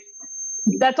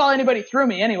that's all anybody threw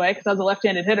me anyway, because I was a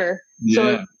left-handed hitter. Yeah.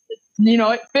 So,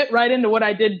 it fit right into what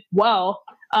I did well.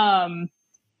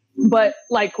 But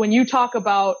like when you talk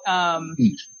about, I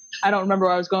don't remember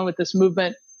where I was going with this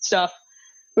movement stuff.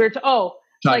 If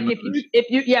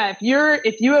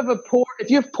you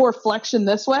have poor flexion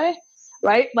this way,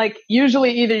 right? Like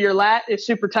usually either your lat is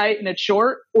super tight and it's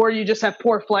short, or you just have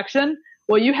poor flexion.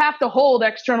 Well, you have to hold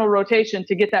external rotation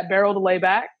to get that barrel to lay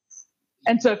back.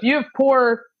 And so if you have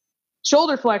poor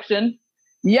shoulder flexion,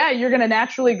 you're going to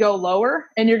naturally go lower,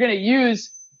 and you're going to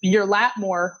use your lat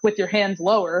more with your hands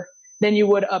lower than you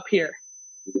would up here.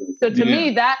 So to me,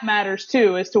 that matters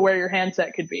too, as to where your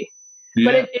handset could be. Yeah.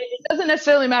 But it doesn't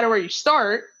necessarily matter where you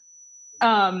start.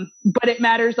 But it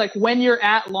matters like when you're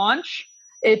at launch.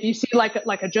 If you see like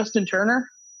a Justin Turner,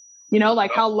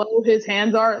 like how low his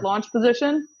hands are at launch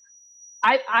position.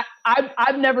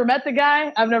 I've never met the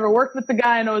guy. I've never worked with the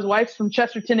guy. I know his wife's from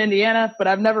Chesterton, Indiana, but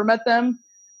I've never met them.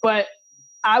 But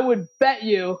I would bet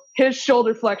you his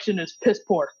shoulder flexion is piss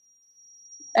poor.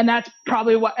 And that's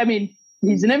probably what, I mean,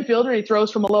 he's an infielder. He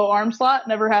throws from a low arm slot,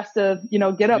 never has to,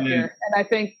 get up here. And I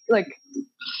think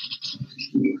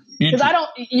because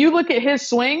you look at his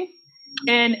swing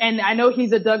and I know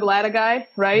he's a Doug Latta guy,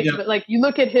 right? Yeah. But you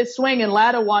look at his swing, and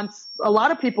Latta wants a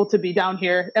lot of people to be down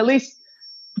here, at least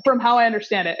from how I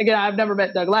understand it. Again, I've never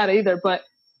met Doug Latta either, but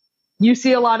you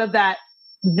see a lot of that,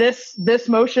 this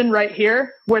motion right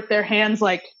here with their hands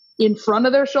in front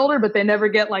of their shoulder, but they never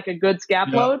get like a good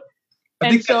scap load. I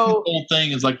think that's the whole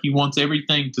thing is like he wants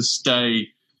everything to stay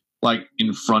like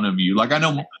in front of you. Like I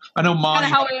know Monty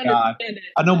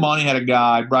had a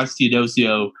guy, Bryce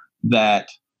Teodosio, that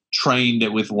trained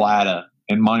it with Latta,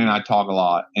 and Monty and I talk a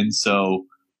lot, and so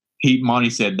Monty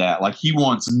said that like he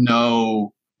wants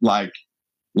no like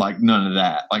none of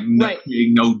that, like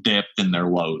no depth in their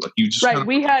load. Like you just kind of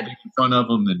we had in front of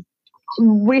them, and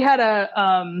we had a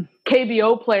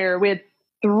KBO player. We had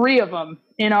 3 of them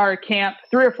in our camp,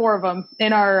 3 or 4 of them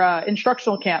in our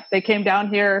instructional camp. They came down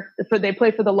here they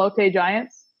played for the Lotte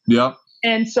Giants. Yep.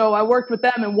 And so I worked with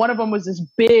them, and one of them was this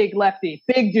big lefty,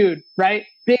 big dude, right?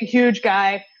 Big, huge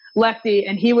guy, lefty.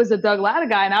 And he was a Doug Latta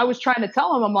guy. And I was trying to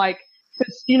tell him, I'm like,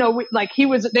 because, you know,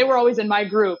 they were always in my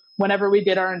group whenever we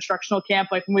did our instructional camp.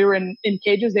 Like when we were in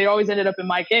cages, they always ended up in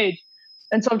my cage.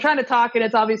 And so I'm trying to talk, and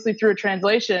it's obviously through a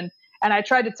translation. And I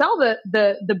tried to tell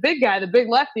the big guy, the big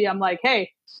lefty, I'm like, hey,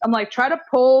 try to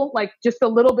pull like just a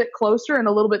little bit closer and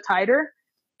a little bit tighter.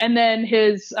 And then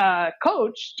his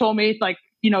coach told me, like,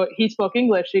 you know, he spoke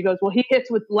English. He goes, well, he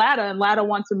hits with Latta, and Latta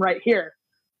wants him right here.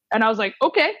 And I was like,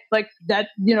 okay, like that,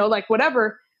 you know, like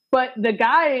whatever. But the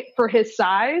guy, for his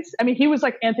size, I mean, he was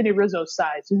like Anthony Rizzo's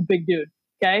size. He's a big dude.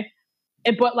 Okay.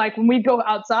 But like when we go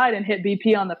outside and hit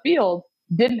BP on the field,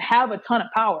 didn't have a ton of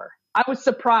power. I was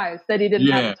surprised that he didn't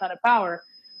have a ton of power.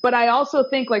 But I also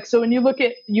think like, so when you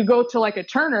go to like a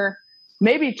Turner,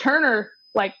 maybe Turner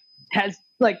like has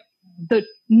like the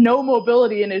no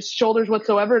mobility in his shoulders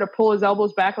whatsoever to pull his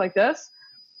elbows back like this.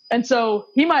 And so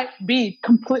he might be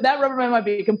that rubber band might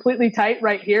be completely tight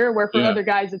right here, where for other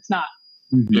guys, it's not.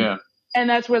 Yeah. And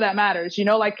that's where that matters. You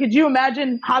know, like, could you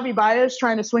imagine Javi Baez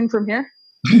trying to swing from here?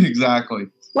 Exactly.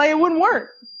 Like it wouldn't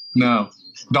work. No.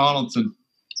 Donaldson,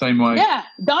 same way. Yeah.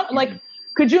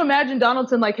 Could you imagine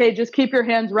Donaldson like, hey, just keep your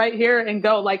hands right here and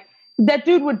go? Like that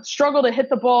dude would struggle to hit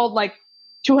the ball like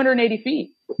 280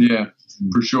 feet. Yeah,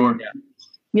 for sure. Yeah.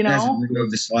 You know,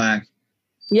 remove the slack.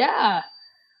 Yeah.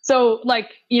 So like,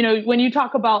 you know, when you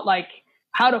talk about like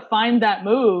how to find that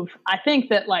move, I think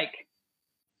that like,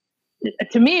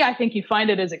 to me, I think you find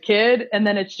it as a kid, and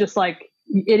then it's just like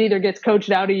it either gets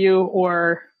coached out of you,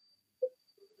 or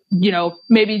you know,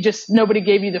 maybe just nobody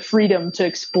gave you the freedom to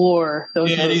explore those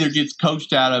moves. It either gets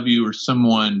coached out of you, or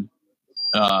someone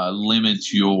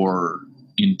limits your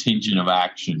intention of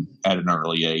action at an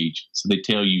early age. So they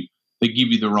give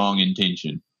you the wrong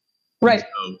intention. Right.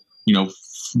 So, you know,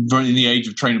 in the age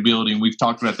of trainability, and we've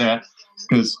talked about that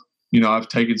because, you know, I've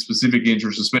taken specific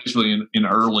interest, especially in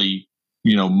early,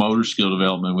 you know, motor skill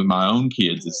development with my own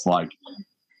kids. It's like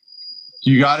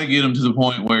you got to get them to the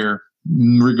point where,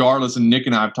 regardless, and Nick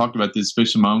and I have talked about this,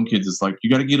 especially my own kids, it's like you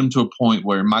got to get them to a point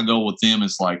where my goal with them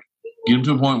is like get them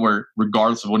to a point where,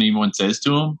 regardless of what anyone says to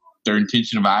them, their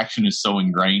intention of action is so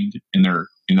ingrained in their,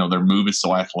 you know, their move is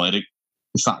so athletic,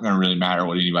 it's not going to really matter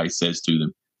what anybody says to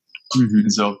them. Mm-hmm.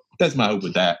 And so that's my hope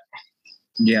with that.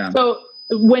 Yeah. So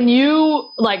when you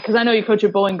like, because I know you coach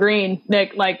at Bowling Green,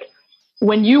 Nick, like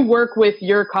when you work with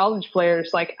your college players,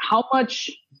 like how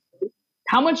much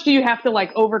do you have to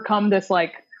like overcome this,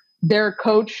 like their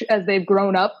coach as they've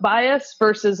grown up bias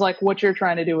versus like what you're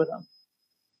trying to do with them?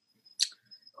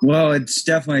 Well, it's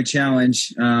definitely a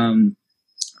challenge.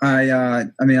 I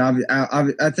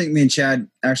think me and Chad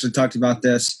actually talked about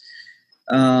this.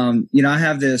 You know, I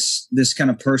have this kind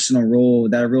of personal rule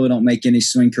that I really don't make any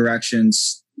swing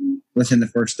corrections within the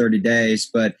first 30 days,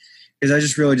 but because I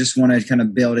just want to kind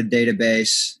of build a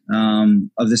database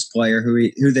of this player,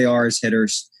 who they are as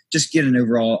hitters, just get an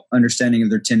overall understanding of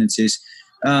their tendencies.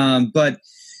 But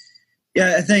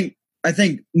yeah, I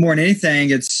think more than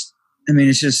anything, it's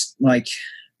just like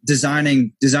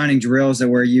designing drills that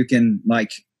where you can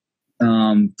like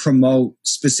promote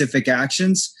specific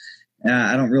actions.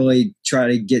 I don't really try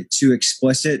to get too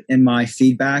explicit in my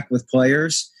feedback with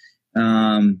players,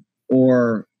 and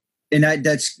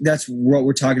that's what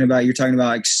we're talking about. You're talking about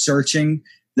like searching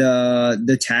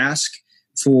the task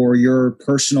for your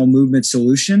personal movement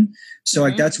solution. So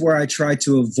like that's where I try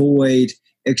to avoid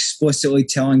explicitly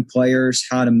telling players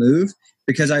how to move,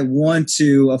 because I want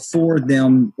to afford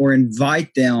them or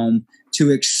invite them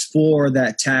to explore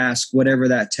that task, whatever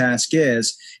that task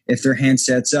is. If their hand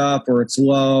sets up or it's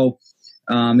low,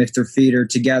 if their feet are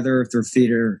together, if their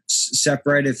feet are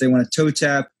separated, if they want to toe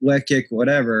tap, leg kick,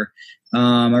 whatever.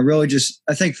 I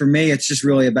think for me, it's just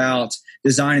really about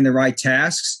designing the right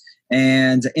tasks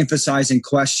and emphasizing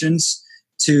questions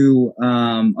to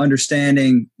understand,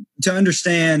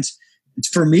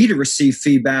 for me to receive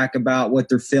feedback about what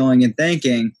they're feeling and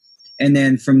thinking. And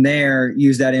then from there,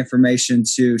 use that information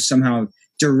to somehow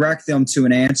direct them to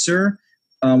an answer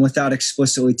without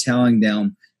explicitly telling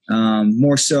them.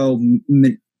 more so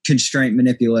constraint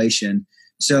manipulation.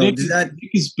 So Nick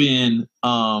has been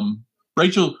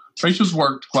Rachel's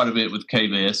worked quite a bit with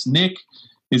KVS. Nick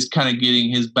is kind of getting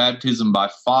his baptism by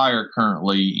fire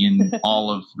currently in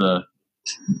all of the.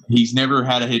 He's never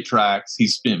had a hit tracks.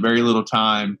 He's spent very little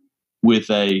time with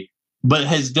but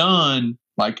has done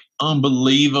like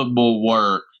unbelievable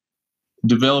work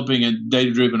developing a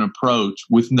data-driven approach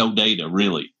with no data,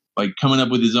 really. Like coming up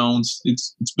with his own.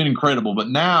 It's been incredible. But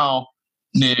now,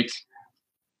 Nick,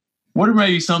 what are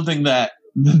maybe something that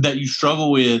you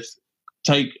struggle with?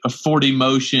 Take a 4D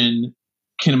motion,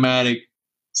 kinematic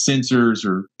sensors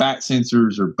or bat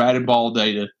sensors or batted ball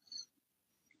data.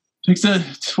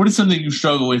 What is something you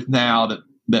struggle with now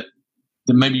that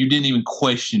maybe you didn't even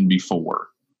question before?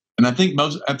 And I think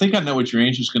I know what your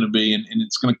answer is going to be, and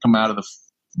it's going to come out of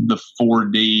the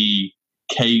 4D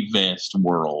K-Vest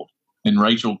world. And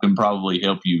Rachel can probably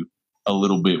help you a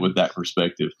little bit with that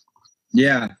perspective.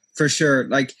 Yeah, for sure.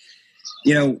 Like,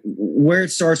 where it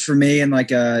starts for me in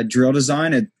like a drill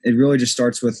design, it really just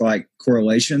starts with like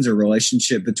correlations or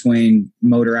relationship between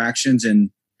motor actions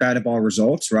and batted ball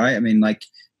results, right? I mean, like,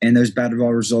 and those batted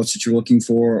ball results that you're looking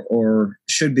for or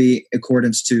should be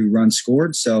accordance to runs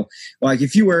scored. So like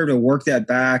if you were to work that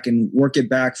back and work it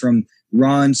back from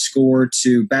runs scored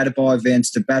to batted ball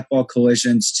events to bat ball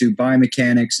collisions to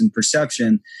biomechanics and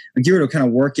perception, like you were to kind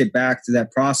of work it back to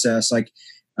that process, like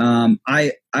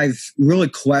I've really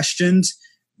questioned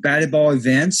batted ball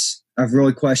events. I've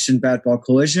really questioned bat ball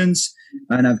collisions,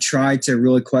 and I've tried to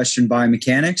really question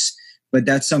biomechanics. But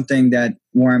that's something that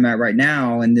where I'm at right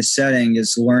now in this setting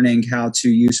is learning how to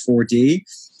use 4D,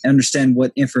 understand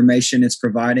what information it's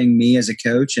providing me as a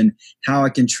coach and how I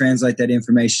can translate that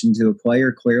information to a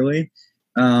player clearly.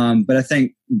 But I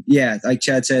think, yeah, like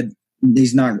Chad said,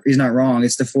 he's not wrong.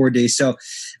 It's the 4D. So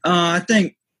I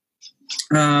think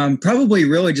probably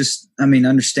really just,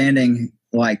 understanding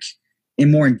like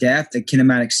in more in depth the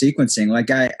kinematic sequencing.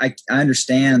 Like I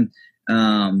understand,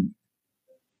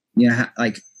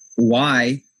 like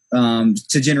why to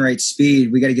generate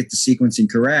speed, we got to get the sequencing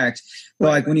correct. But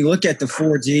like when you look at the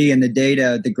 4D and the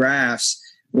data, the graphs,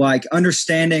 like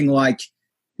understanding like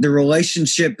the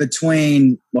relationship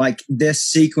between like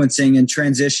this sequencing and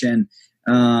transition,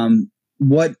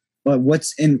 what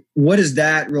is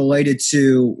that related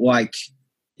to like,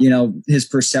 his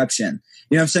perception?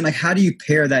 You know what I'm saying? Like, how do you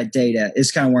pair that data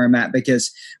is kind of where I'm at,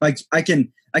 because like I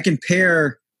can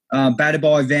pair batted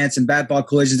ball events and bat ball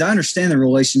collisions. I understand the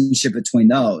relationship between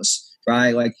those,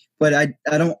 right? Like, but I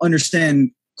don't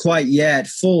understand quite yet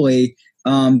fully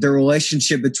the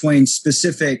relationship between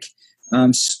specific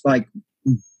like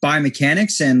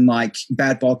biomechanics and like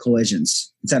bat ball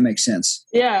collisions. If that makes sense.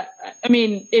 Yeah, I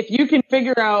mean, if you can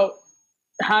figure out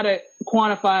how to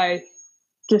quantify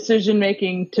decision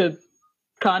making to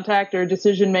contact or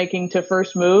decision making to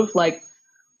first move, like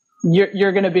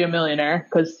you're going to be a millionaire,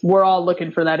 because we're all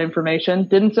looking for that information.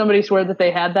 Didn't somebody swear that they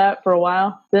had that for a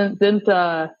while? Didn't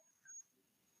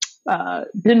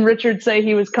Richard say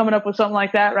he was coming up with something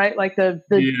like that, right? Like the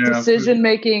decision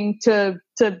making to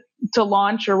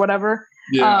launch or whatever.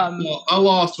 Yeah, I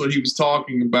lost what he was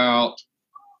talking about.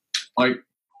 Like,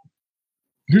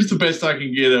 here's the best I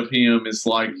can get of him. Is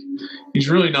like he's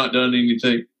really not done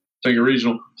anything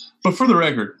original. But for the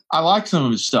record, I like some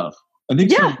of his stuff. I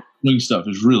think some of his swing stuff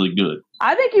is really good.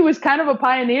 I think he was kind of a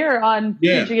pioneer on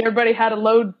teaching everybody how to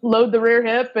load the rear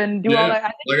hip and do all that.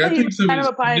 I think he was kind of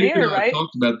a pioneer, right? I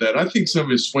talked about that. I think some of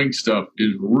his swing stuff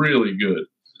is really good.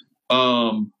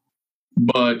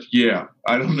 But yeah,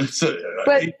 I don't know.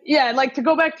 But yeah, like to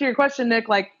go back to your question, Nick,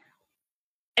 like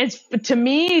it's to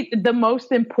me the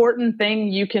most important thing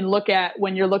you can look at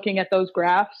when you're looking at those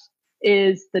graphs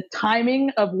is the timing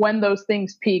of when those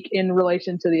things peak in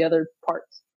relation to the other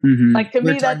parts. Mm-hmm. Like to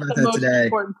me, that's the most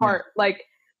important part. Yeah. Like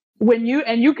when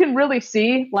you can really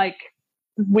see, like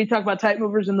we talk about tight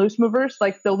movers and loose movers,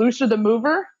 like the looser the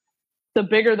mover, the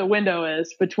bigger the window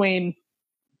is between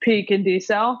peak and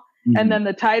decel. Mm-hmm. And then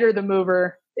the tighter the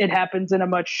mover, it happens in a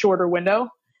much shorter window.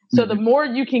 So the more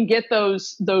you can get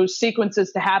those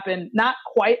sequences to happen, not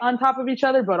quite on top of each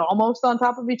other, but almost on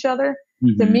top of each other,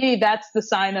 to me, that's the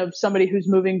sign of somebody who's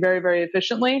moving very, very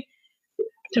efficiently.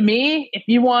 To me, if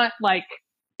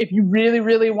you really,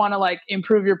 really want to like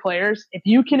improve your players, if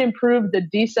you can improve the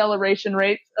deceleration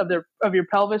rates of your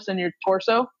pelvis and your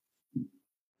torso,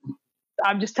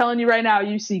 I'm just telling you right now,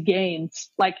 you see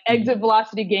gains, like exit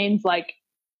velocity gains, like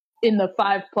in the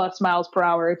 5+ miles per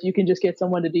hour, if you can just get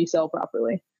someone to decel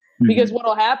properly. Because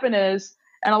what'll happen is,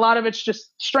 and a lot of it's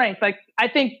just strength. Like I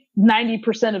think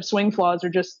 90% of swing flaws are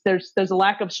just there's a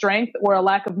lack of strength or a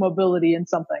lack of mobility in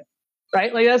something,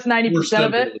 right? Like that's 90%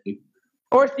 of it.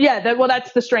 Or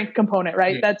that's the strength component,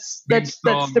 right? Yeah. That's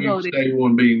stability. Being stable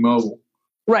and being mobile.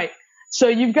 Right. So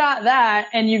you've got that,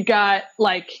 and you've got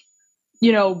like,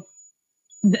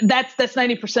 that's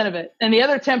 90% of it. And the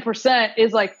other 10%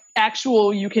 is like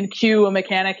actual, you can cue a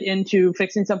mechanic into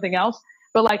fixing something else.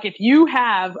 But like if you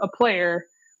have a player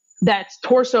that's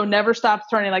torso never stops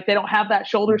turning, like they don't have that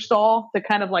shoulder stall to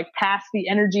kind of like pass the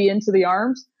energy into the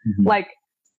arms, like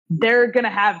they're going to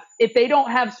have, if they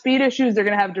don't have speed issues, they're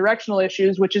going to have directional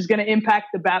issues, which is going to impact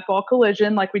the bat ball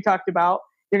collision. Like we talked about,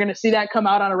 you're going to see that come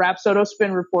out on a Rapsodo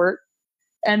spin report.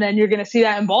 And then you're going to see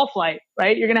that in ball flight,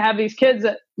 right? You're going to have these kids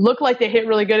that look like they hit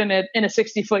really good in a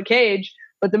 60-foot cage,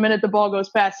 but the minute the ball goes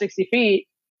past 60 feet,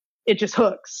 it just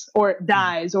hooks or it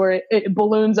dies or it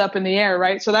balloons up in the air,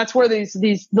 right? So that's where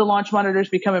the launch monitors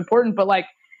become important. But like,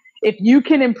 if you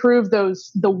can improve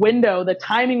the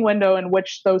timing window in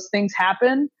which those things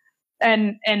happen,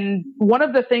 and one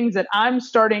of the things that I'm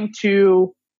starting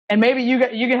to, and maybe you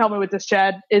can help me with this,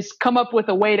 Chad, is come up with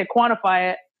a way to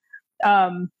quantify it.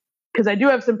 Because I do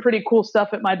have some pretty cool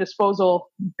stuff at my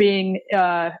disposal, being,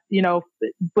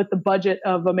 with the budget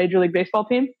of a Major League Baseball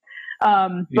team.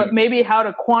 But maybe how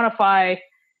to quantify,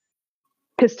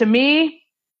 because to me,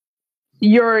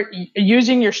 you're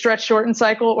using your stretch shorten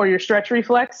cycle or your stretch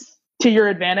reflex to your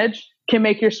advantage can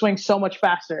make your swing so much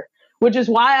faster, which is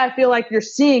why I feel like you're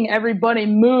seeing everybody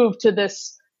move to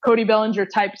this Cody Bellinger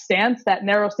type stance, that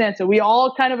narrow stance that we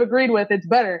all kind of agreed with. It's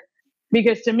better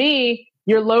because to me,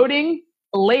 you're loading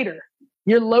later.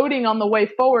 You're loading on the way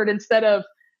forward instead of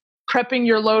prepping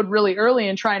your load really early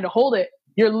and trying to hold it.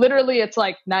 You're literally, it's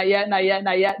like, not yet, not yet,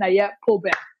 not yet, not yet, pull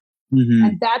back.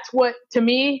 And that's what, to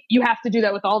me, you have to do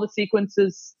that with all the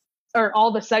sequences or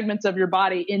all the segments of your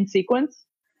body in sequence.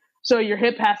 So your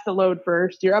hip has to load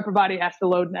first, your upper body has to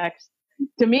load next.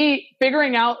 To me,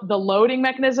 figuring out the loading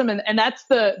mechanism, and that's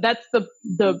the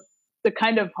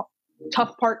kind of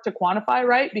tough part to quantify,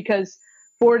 right? Because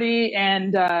 40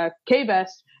 and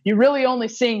K-Vest, you're really only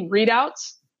seeing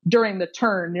readouts during the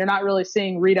turn. You're not really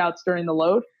seeing readouts during the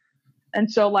load.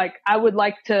 And so like, I would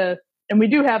like to, and we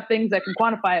do have things that can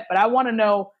quantify it, but I want to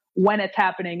know when it's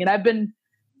happening. And I've been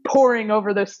poring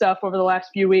over this stuff over the last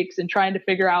few weeks and trying to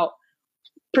figure out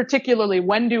particularly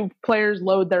when do players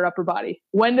load their upper body?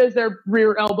 When does their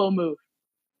rear elbow move?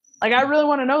 Like, I really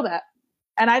want to know that.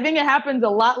 And I think it happens a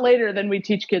lot later than we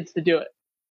teach kids to do it.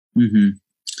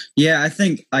 Yeah, I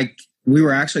think like we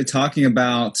were actually talking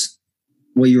about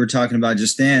what you were talking about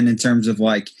just then in terms of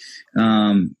like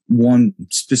one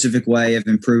specific way of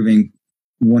improving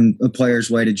a player's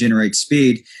way to generate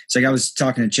speed. It's like I was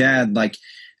talking to Chad, like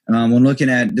when looking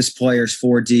at this player's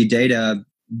 4D data,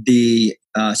 the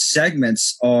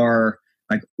segments are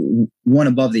like one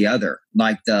above the other.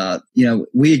 Like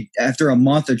after a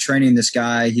month of training this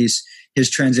guy, his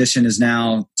transition is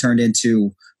now turned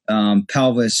into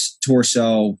pelvis,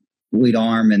 torso, lead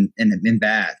arm, and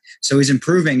bat. So he's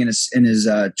improving in his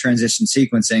transition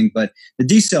sequencing, but the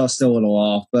decel is still a little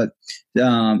off. But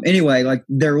anyway, like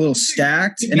they're a little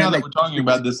stacked. And now that we're talking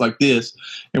about this like this,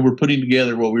 and we're putting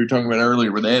together what we were talking about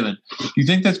earlier with Evan, do you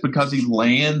think that's because he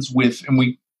lands with,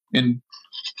 Nick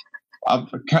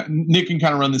can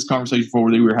kind of run this conversation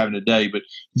forward that we were having today, but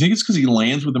you think it's because he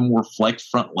lands with a more flexed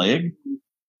front leg,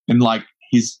 and like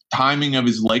his timing of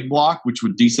his leg block, which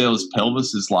would decel his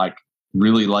pelvis, is like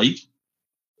really late,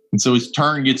 and so his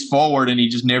turn gets forward and he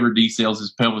just never decels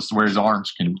his pelvis to where his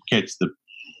arms can catch the.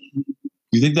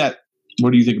 You think that?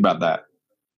 What do you think about that?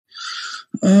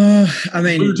 I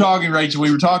mean, we were talking, Rachel.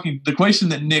 We were talking. The question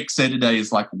that Nick said today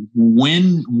is like,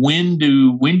 when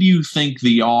do you think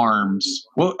the arms?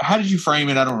 Well, how did you frame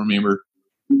it? I don't remember.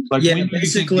 Like, yeah, when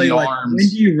basically, like when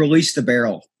do you release the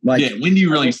barrel? Like, yeah, when do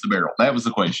you release the barrel? That was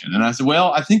the question. And I said,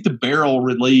 well, I think the barrel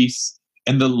release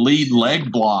and the lead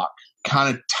leg block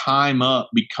kind of time up,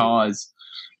 because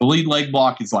the lead leg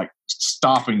block is like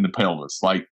stopping the pelvis.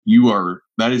 Like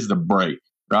that is the brake,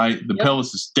 right? The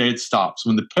pelvis is dead stops.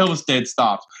 When the pelvis dead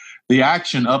stops, the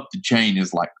action up the chain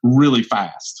is like really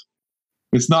fast.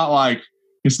 It's not like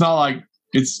it's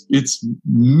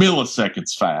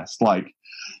milliseconds fast. Like,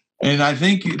 and I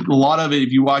think a lot of it,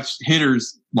 if you watch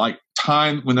hitters, like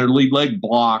time when their lead leg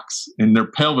blocks and their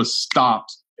pelvis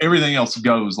stops, everything else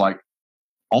goes like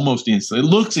almost instantly. It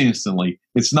looks instantly.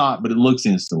 It's not, but it looks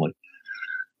instantly.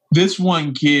 This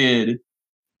one kid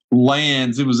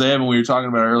lands, it was Evan we were talking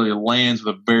about earlier, lands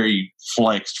with a very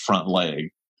flexed front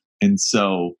leg. And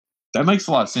so that makes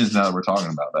a lot of sense now that we're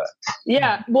talking about that.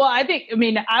 Yeah. Well,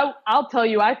 I'll tell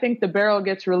you, I think the barrel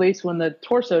gets released when the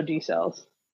torso decels.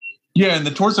 Yeah, and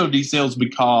the torso decels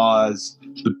because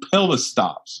the pelvis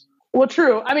stops. Well,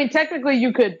 true. I mean, technically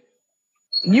you could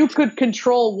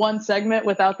control one segment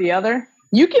without the other.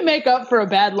 You can make up for a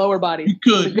bad lower body. You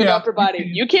could, with a good upper body.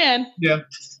 You can. Yeah,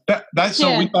 that's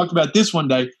so. We talked about this one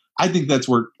day. I think that's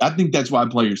why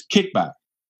players kick back.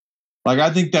 Like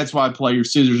I think that's why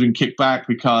players scissors and kick back,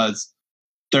 because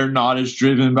they're not as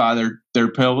driven by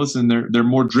their pelvis, and they're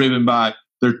more driven by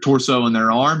their torso and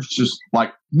their arms. Just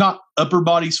like not upper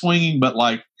body swinging, but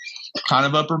like kind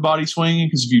of upper body swinging.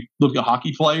 Because if you look at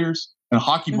hockey players, and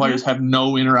hockey players have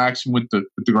no interaction with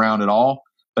the ground at all.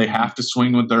 They have to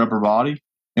swing with their upper body,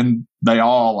 and they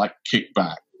all like kick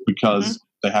back because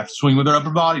they have to swing with their upper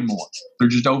body more. They're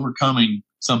just overcoming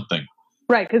something.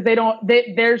 Right, because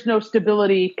there's no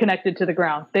stability connected to the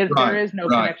ground. There is no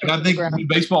connection. And I think when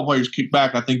baseball players kick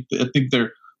back, I think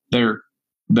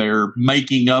they're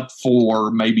making up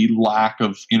for maybe lack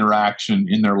of interaction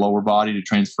in their lower body to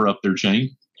transfer up their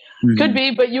chain. Could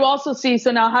be, but you also see.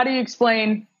 So now, how do you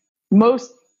explain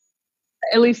most,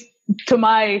 at least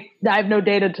I have no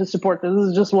data to support this. This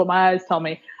is just what my eyes tell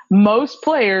me. Most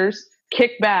players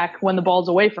kick back when the ball's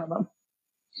away from them.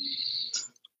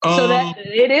 So that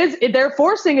they're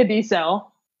forcing a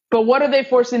decel, but what are they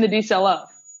forcing the decel of?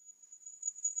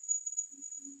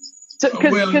 So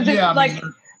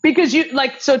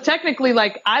technically,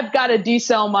 like I've got to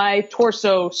decel my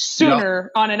torso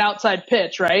sooner on an outside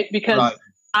pitch, right? Because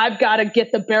I've got to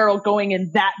get the barrel going in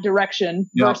that direction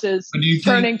versus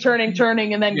turning,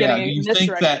 and then getting in this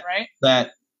direction, right?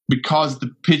 That because the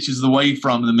pitch is away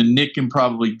from them, and Nick can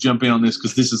probably jump in on this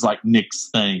because this is like Nick's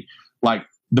thing. Like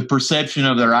the perception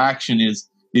of their action is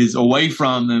away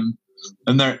from them,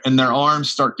 and their arms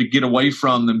start to get away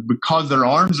from them. Because their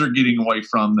arms are getting away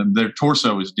from them, their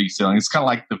torso is decelerating. It's kind of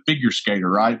like the figure skater,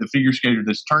 right? The figure skater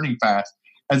that's turning fast,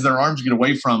 as their arms get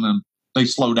away from them, they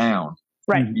slow down.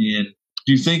 Right. And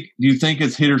do you think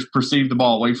as hitters perceive the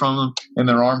ball away from them and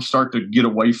their arms start to get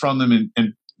away from them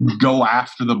and go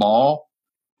after the ball,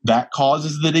 that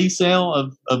causes the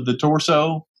decel of the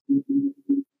torso?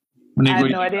 I have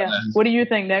no idea. What do you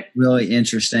think, Nick? Really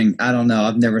interesting. I don't know.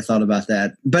 I've never thought about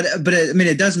that, but I mean,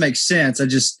 it does make sense. I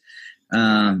just,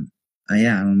 I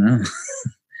don't know.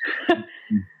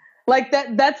 Like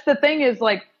that's the thing is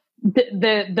like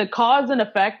the cause and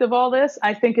effect of all this,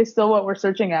 I think, is still what we're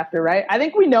searching after, right? I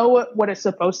think we know what is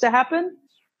supposed to happen,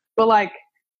 but like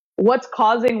what's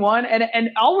causing one,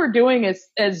 and all we're doing is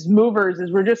as movers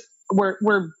is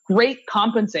we're great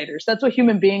compensators. That's what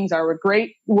human beings are.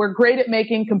 We're great at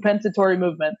making compensatory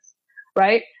movements,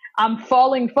 right? I'm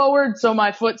falling forward, so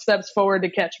my foot steps forward to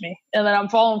catch me. And then I'm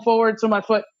falling forward, so my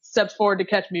foot steps forward to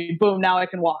catch me. Boom, now I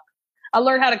can walk. I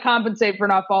learned how to compensate for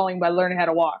not falling by learning how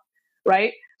to walk,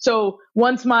 right? So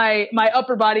once my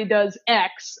upper body does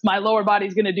X, my lower body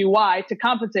is going to do Y to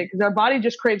compensate, because our body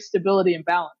just craves stability and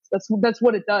balance. That's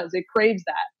what it does. It craves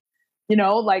that,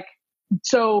 like,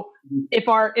 so if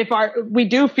we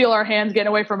do feel our hands getting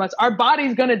away from us, our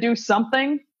body's going to do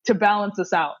something to balance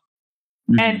us out.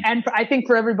 And I think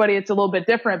for everybody, it's a little bit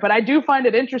different, but I do find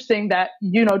it interesting that,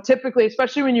 typically,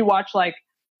 especially when you watch like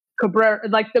Cabrera,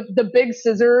 like the big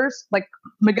scissors, like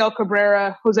Miguel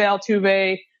Cabrera, Jose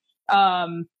Altuve,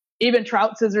 even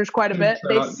Trout scissors quite a bit.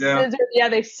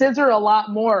 They scissor a lot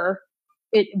more,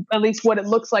 at least what it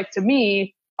looks like to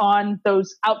me, on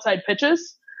those outside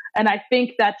pitches. And I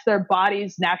think that's their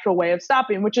body's natural way of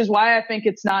stopping, which is why I think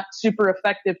it's not super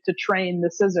effective to train the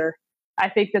scissor. I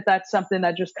think that's something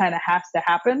that just kind of has to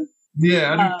happen.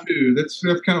 Yeah, I do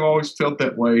too. I've kind of always felt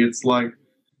that way. It's like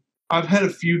I've had a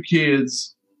few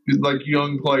kids, like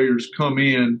young players, come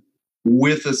in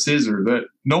with a scissor that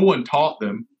no one taught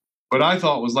them, but I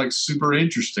thought was like super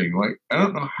interesting. Like, I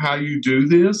don't know how you do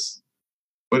this,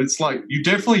 but it's like you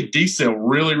definitely decel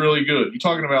really, really good. You're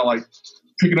talking about like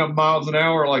picking up miles an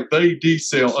hour, like they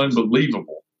decel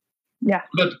unbelievable. Yeah.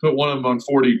 I'm about to put one of them on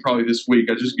 40 probably this week.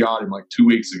 I just got him like 2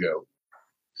 weeks ago.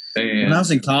 And when I was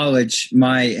in college,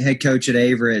 my head coach at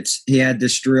Averett, he had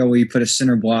this drill where you put a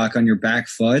center block on your back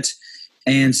foot.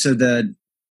 And so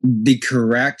the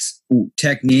correct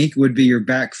technique would be your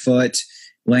back foot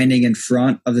landing in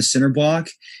front of the center block.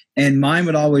 And mine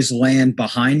would always land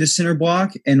behind the center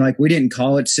block. And like, we didn't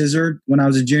call it scissor when I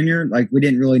was a junior. Like, we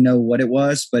didn't really know what it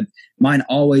was, but mine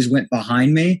always went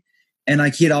behind me. And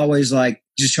like, he'd always like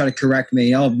just try to correct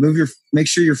me. Oh, make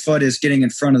sure your foot is getting in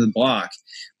front of the block.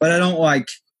 But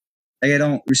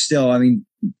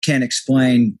can't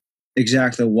explain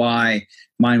exactly why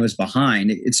mine was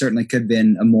behind. It certainly could have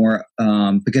been a more,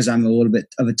 because I'm a little bit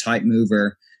of a tight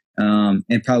mover,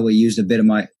 and probably used a bit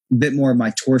more of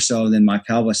my torso than my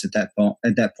pelvis at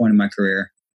that point in my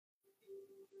career.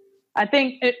 I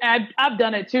think I've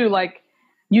done it too. Like,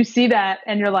 you see that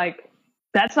and you're like,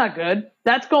 that's not good.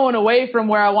 That's going away from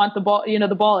where I want the ball,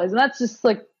 the ball is. And that's just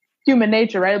like, human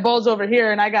nature, right? The ball's over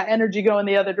here and I got energy going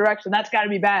the other direction. That's got to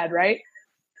be bad, right?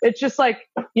 It's just like,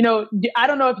 you know, I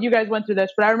don't know if you guys went through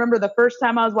this, but I remember the first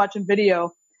time I was watching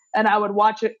video and I would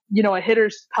watch it, you know, a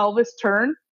hitter's pelvis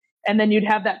turn, and then you'd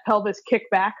have that pelvis kick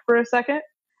back for a second.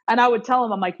 And I would tell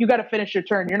him, I'm like, you got to finish your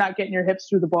turn. You're not getting your hips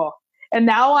through the ball. And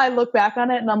now I look back on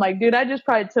it and I'm like, dude, I just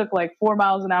probably took like 4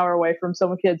 miles an hour away from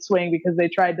some kid's swing because they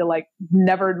tried to like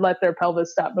never let their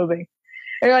pelvis stop moving.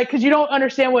 And you're like, because you don't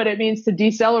understand what it means to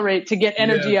decelerate, to get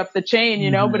energy up the chain,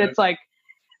 you know, but it's like,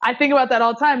 I think about that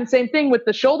all the time. The same thing with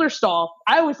the shoulder stall.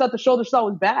 I always thought the shoulder stall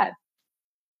was bad.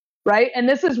 Right. And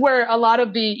this is where a lot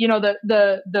of the, you know,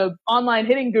 the online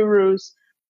hitting gurus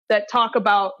that talk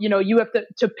about, you know, you have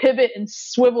to pivot and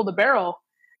swivel the barrel.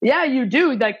 Yeah, you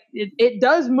do. Like it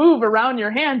does move around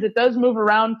your hands. It does move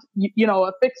around, you know,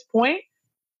 a fixed point.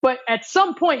 But at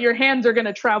some point, your hands are going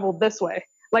to travel this way.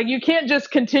 Like you can't just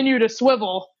continue to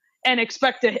swivel and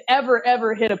expect to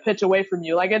ever hit a pitch away from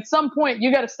you. Like at some point,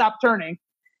 you got to stop turning.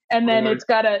 And then it's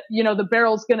got to, you know, the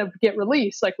barrel's going to get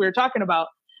released like we were talking about.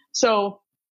 So,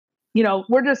 you know,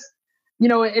 we're just, you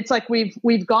know, it's like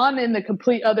we've gone in the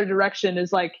complete other direction.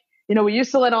 Is like, you know, we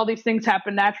used to let all these things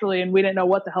happen naturally and we didn't know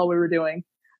what the hell we were doing.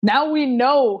 Now we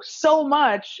know so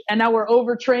much and now we're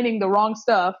overtraining the wrong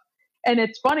stuff. And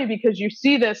it's funny because you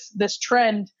see this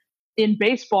trend in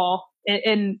baseball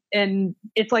and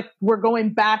it's like we're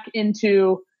going back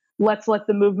into let's let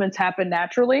the movements happen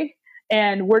naturally.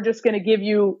 And we're just going to give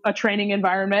you a training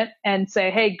environment and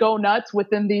say, hey, go nuts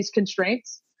within these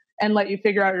constraints and let you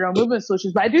figure out your own movement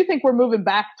solutions. But I do think we're moving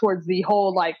back towards the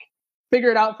whole, like, figure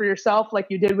it out for yourself like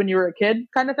you did when you were a kid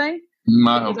kind of thing.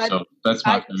 I hope so. That's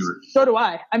my favorite. So do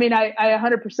I. I mean, I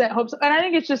 100% hope so. And I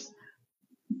think it's just,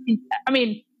 I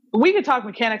mean, we could talk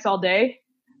mechanics all day,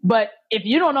 but if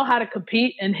you don't know how to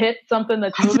compete and hit something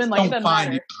that's moving, like, it doesn't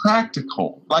matter. It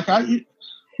practical.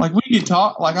 Like we could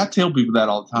talk, like I tell people that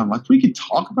all the time, like we could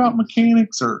talk about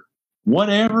mechanics or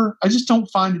whatever. I just don't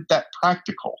find it that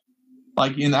practical.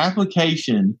 Like in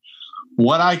application,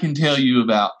 what I can tell you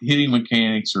about hitting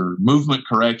mechanics or movement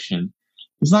correction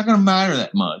is not going to matter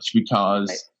that much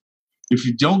because if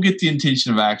you don't get the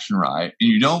intention of action right and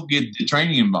you don't get the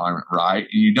training environment right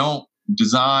and you don't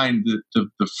design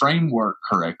the framework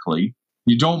correctly,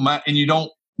 you don't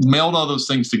meld all those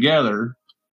things together,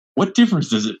 what difference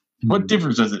does it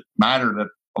matter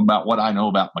about what I know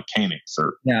about mechanics?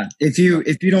 Or if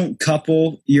you don't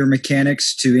couple your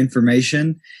mechanics to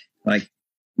information, like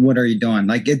what are you doing?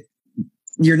 Like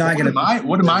you're not going to.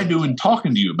 What am I doing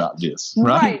talking to you about this?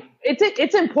 Right.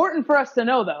 It's important for us to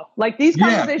know though. Like these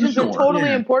conversations are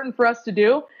totally important for us to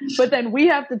do, but then we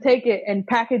have to take it and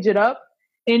package it up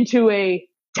into a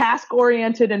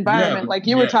task-oriented environment, like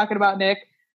you were talking about, Nick,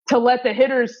 to let the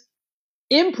hitters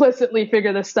implicitly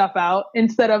figure this stuff out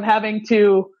instead of having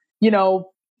to, you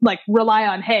know, like rely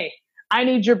on, hey, I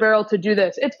need your barrel to do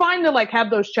this. It's fine to like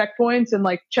have those checkpoints and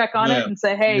like check on it and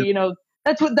say, hey, you know,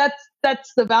 that's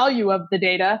the value of the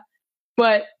data.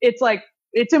 But it's like,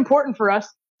 it's important for us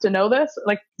to know this.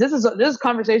 Like this is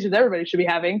conversations everybody should be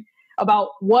having about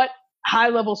what high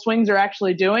level swings are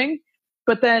actually doing.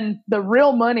 But then the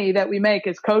real money that we make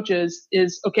as coaches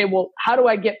is, okay, well, how do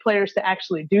I get players to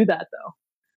actually do that though?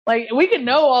 Like we can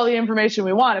know all the information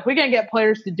we want. If we can't get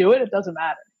players to do it, it doesn't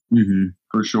matter. Mm-hmm.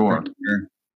 For sure.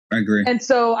 I agree. And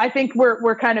so I think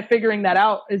we're kind of figuring that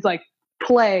out. Is like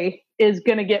play is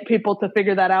going to get people to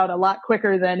figure that out a lot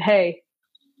quicker than, hey,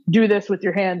 do this with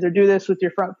your hands or do this with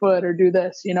your front foot or do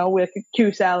this, you know, with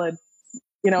Q salad.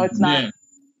 You know, it's not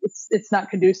it's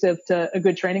not conducive to a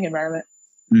good training environment.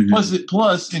 Mm-hmm.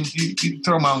 Plus, and you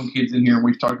throw my own kids in here, and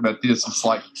we've talked about this. It's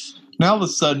like now all of a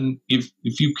sudden, if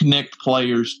you connect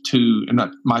players to, and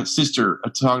my sister, I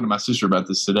was talking to my sister about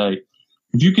this today.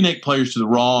 If you connect players to the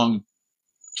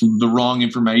wrong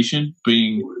information,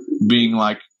 being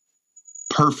like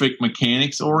perfect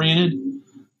mechanics oriented,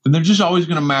 then they're just always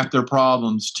going to map their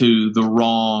problems to the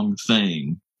wrong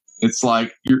thing. It's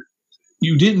like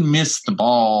you didn't miss the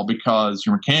ball because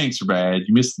your mechanics are bad.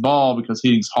 You missed the ball because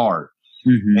hitting's hard.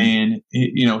 Mm-hmm. And,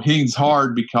 you know, hitting's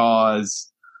hard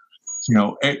because, you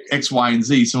know, X, Y, and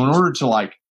Z. So in order to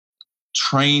like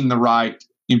train the right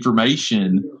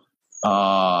information,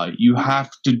 you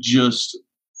have to just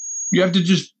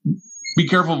be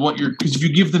careful of because if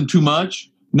you give them too much,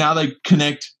 now they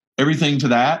connect everything to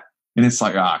that. And it's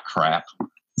like, crap.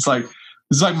 It's like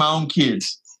my own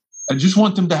kids. I just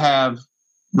want them to have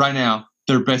right now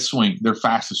their best swing, their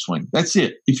fastest swing. That's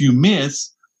it. If you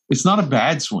miss, it's not a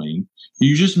bad swing.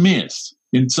 You just missed.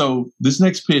 And so this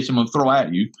next pitch I'm going to throw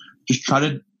at you, just try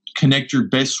to connect your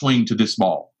best swing to this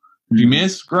ball. If you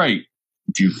miss, great.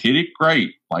 If you hit it,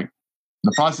 great. Like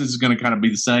The process is going to kind of be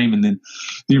the same, and then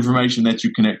the information that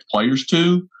you connect players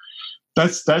to.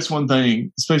 That's one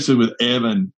thing, especially with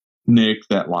Evan, Nick,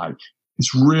 that like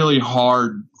it's really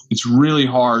hard. It's really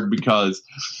hard because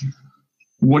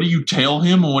what do you tell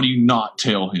him and what do you not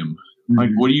tell him? Like,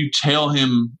 what do you tell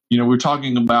him? You know, we're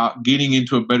talking about getting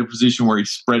into a better position where he's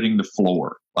spreading the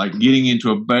floor, like getting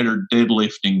into a better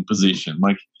deadlifting position.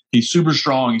 Like, he's super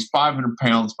strong. He's 500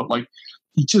 pounds, but like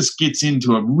he just gets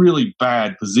into a really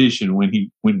bad position when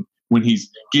he's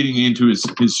getting into his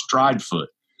stride foot.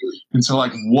 And so,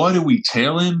 like, what do we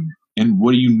tell him and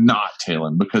what do you not tell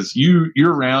him? Because you're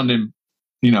around him,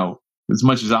 you know, as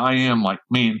much as I am. Like,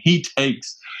 man, he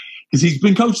takes. Because he's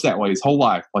been coached that way his whole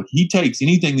life. Like, he takes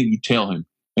anything that you tell him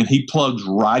and he plugs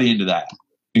right into that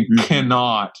and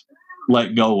cannot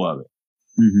let go of it.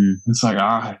 It's like,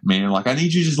 all right, man, like, I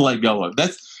need you to just let go of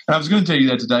it. And I was going to tell you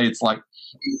that today. It's like,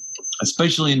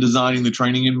 especially in designing the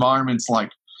training environments,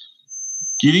 like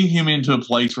getting him into a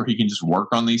place where he can just work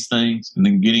on these things and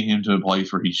then getting him to a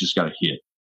place where he's just got to hit.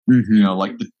 You know,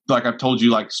 like I've told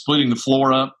you, like splitting the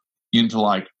floor up into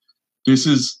like, this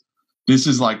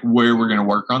is like where we're going to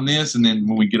work on this. And then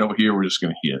when we get over here, we're just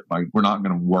going to hit. Like, we're not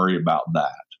going to worry about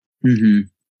that.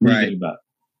 Right.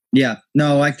 Yeah.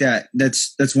 No, I like that.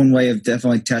 That's one way of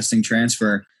definitely testing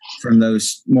transfer from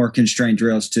those more constrained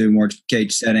drills to more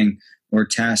cage setting or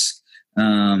task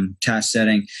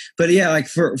setting. But yeah, like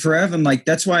for Evan, like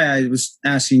that's why I was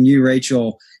asking you,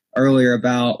 Rachel, earlier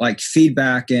about like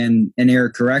feedback and error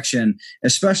correction,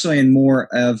 especially in more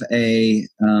of a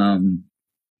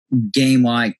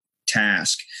game-like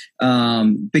task,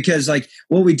 because like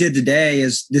what we did today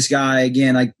is this guy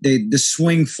again, like the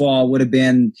swing flaw would have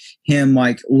been him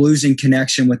like losing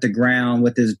connection with the ground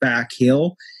with his back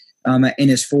heel in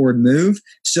his forward move.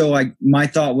 So like my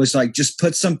thought was like just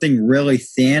put something really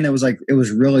thin. It was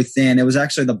really thin. It was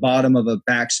actually the bottom of a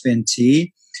backspin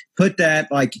tee. Put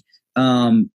that like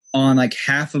on like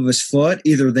half of his foot,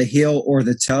 either the heel or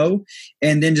the toe,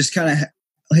 and then just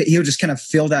he'll just kind of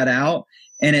fill that out.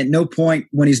 And at no point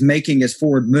when he's making his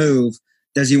forward move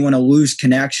does he want to lose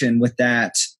connection with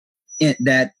that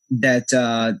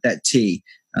tee,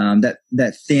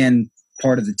 that thin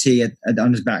part of the tee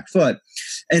on his back foot.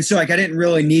 And so like I didn't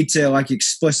really need to like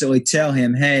explicitly tell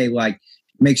him, hey, like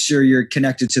make sure you're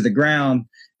connected to the ground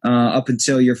up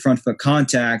until your front foot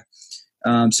contact.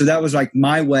 So that was like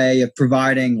my way of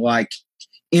providing like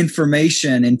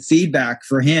information and feedback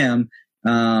for him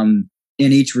in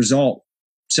each result.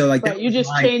 So like right, you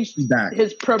just changed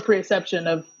his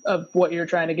proprioception of what you're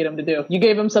trying to get him to do. You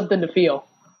gave him something to feel.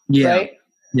 Yeah. Right?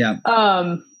 Yeah.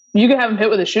 You can have him hit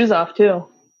with his shoes off too.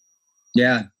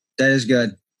 Yeah, that is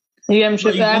good. You have him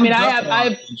shoes. I mean, I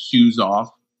have shoes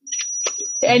off.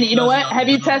 And you know what? Have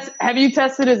you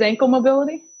tested his ankle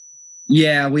mobility?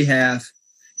 Yeah, we have.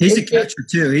 He's a catcher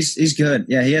too. He's good.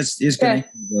 Yeah, he has good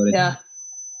ankle mobility. Yeah.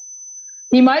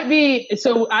 He might be.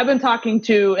 So I've been talking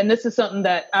to, and this is something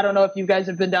that I don't know if you guys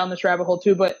have been down this rabbit hole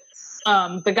too, but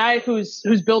the guy whose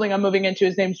building I'm moving into,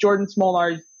 his name's Jordan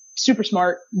Smolnar. Super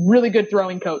smart, really good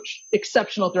throwing coach,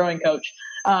 exceptional throwing coach,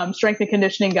 strength and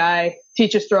conditioning guy,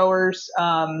 teaches throwers.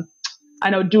 I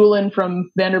know Doolin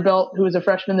from Vanderbilt, who was a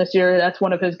freshman this year. That's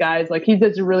one of his guys. Like, he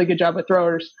does a really good job with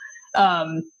throwers.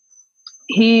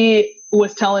 He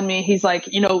was telling me, he's like,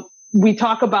 you know, we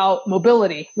talk about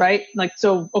mobility, right? Like,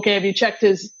 so, okay, have you checked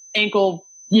his ankle,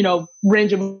 you know,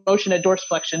 range of motion at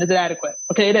dorsiflexion? Is it adequate?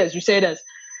 Okay, it is. You say it is.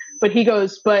 But he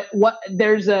goes, but what?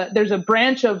 There's a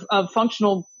branch of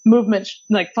functional movements,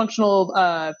 like functional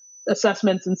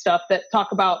assessments and stuff that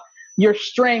talk about your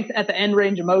strength at the end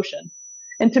range of motion.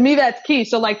 And to me, that's key.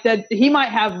 So like that, he might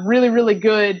have really, really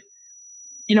good,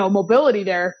 you know, mobility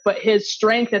there, but his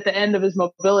strength at the end of his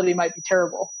mobility might be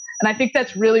terrible. And I think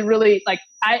that's really, really like,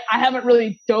 I haven't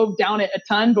really dove down it a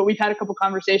ton, but we've had a couple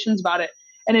conversations about it.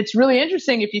 And it's really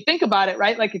interesting if you think about it,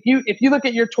 right? Like if you look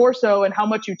at your torso and how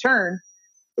much you turn,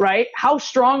 right? How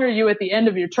strong are you at the end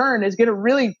of your turn is going to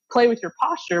really play with your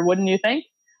posture, wouldn't you think?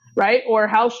 Right? Or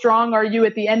how strong are you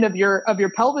at the end of your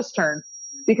pelvis turn?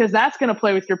 Because that's going to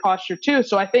play with your posture too.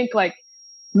 So I think like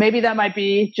maybe that might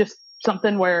be just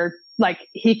something where like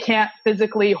he can't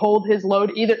physically hold his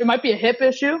load either. It might be a hip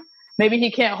issue. Maybe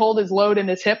he can't hold his load in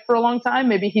his hip for a long time.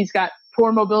 Maybe he's got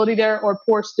poor mobility there or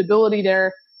poor stability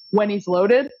there when he's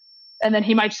loaded. And then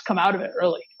he might just come out of it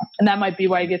early. And that might be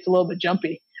why he gets a little bit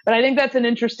jumpy. But I think that's an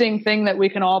interesting thing that we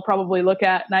can all probably look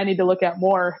at, and I need to look at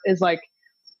more, is like,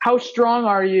 how strong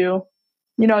are you?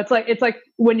 You know, it's like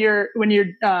when you're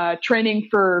training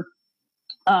for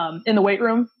in the weight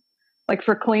room, like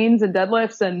for cleans and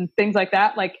deadlifts and things like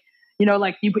that. Like,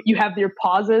 like you have your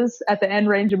pauses at the end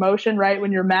range of motion, right?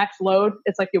 When you're max load,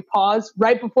 it's like you pause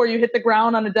right before you hit the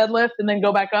ground on a deadlift and then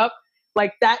go back up.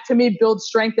 Like that to me builds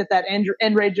strength at that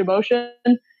end range of motion.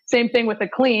 Same thing with a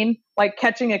clean, like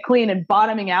catching a clean and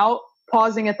bottoming out,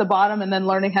 pausing at the bottom and then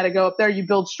learning how to go up there. You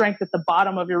build strength at the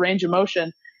bottom of your range of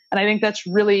motion. And I think that's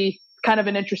really kind of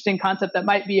an interesting concept that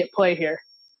might be at play here.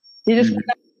 You just want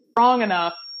to be strong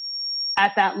enough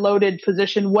at that loaded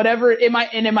position, whatever it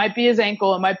might be his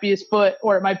ankle, it might be his foot,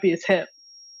 or it might be his hip.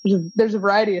 There's a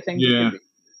variety of things. Yeah,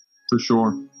 for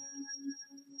sure.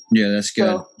 Yeah, that's good.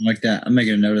 So, I like that. I'm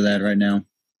making a note of that right now.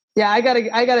 Yeah, I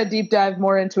gotta deep dive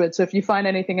more into it. So if you find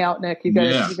anything out, Nick, you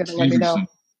gotta let me know.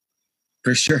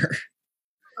 For sure.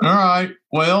 All right.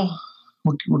 Well,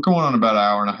 we're going on about an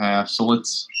hour and a half, so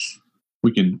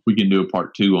we can do a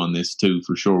part 2 on this too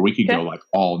for sure. We could go like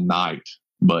all night.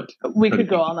 But we could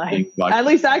go all night. At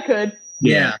least I could.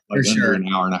 Yeah, like for sure. An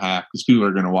hour and a half because people are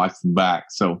going to watch them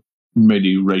back. So we may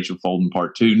do Rachel Folden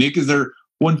part 2. Nick, is there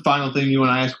one final thing you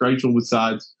want to ask Rachel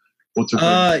besides what's her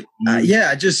favorite?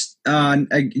 Yeah, just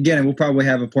again, we'll probably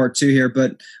have a part 2 here.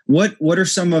 But what are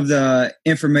some of the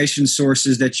information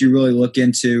sources that you really look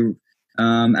into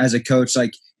as a coach,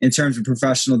 like in terms of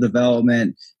professional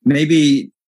development?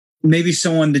 Maybe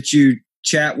someone that you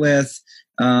chat with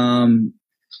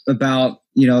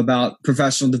about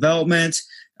professional development,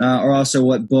 or also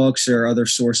what books or other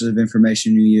sources of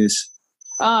information you use.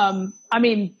 I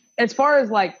mean, as far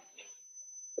as like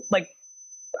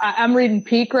I'm reading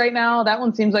Peak right now. That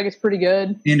one seems like it's pretty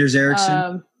good. Anders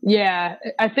Ericsson. Yeah,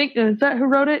 I think, is that who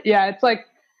wrote it? Yeah, it's like,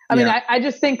 I mean, I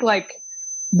just think like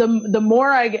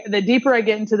the deeper I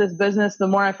get into this business, the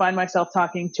more I find myself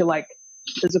talking to like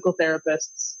physical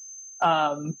therapists,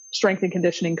 strength and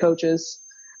conditioning coaches.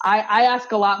 I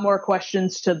ask a lot more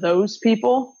questions to those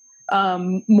people,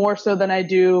 more so than I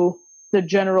do the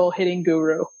general hitting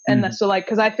guru. And so like,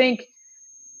 cause I think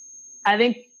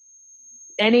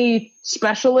any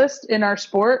specialist in our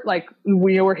sport, like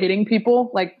we're hitting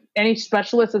people, like any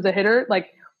specialist as a hitter,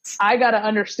 like I got to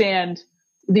understand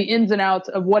the ins and outs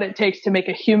of what it takes to make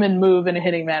a human move in a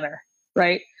hitting manner.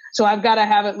 Right. So I've got to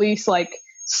have at least like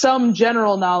some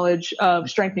general knowledge of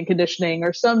strength and conditioning,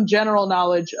 or some general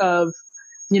knowledge of,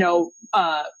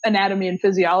 anatomy and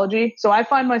physiology. So I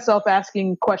find myself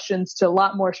asking questions to a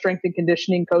lot more strength and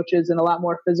conditioning coaches and a lot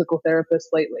more physical therapists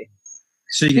lately.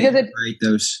 So you can integrate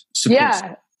those supports.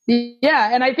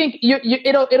 Yeah. And I think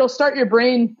it'll start your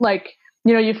brain. Like,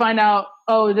 you find out,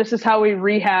 oh, this is how we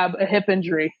rehab a hip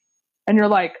injury. And you're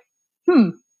like,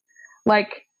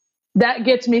 like that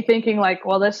gets me thinking like,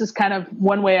 well, this is kind of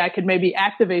one way I could maybe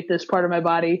activate this part of my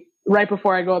body right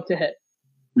before I go up to hit.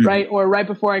 Right. Or right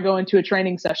before I go into a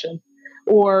training session,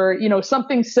 or,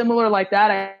 something similar like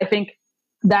that. I think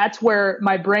that's where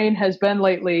my brain has been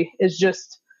lately, is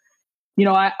just,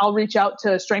 I'll reach out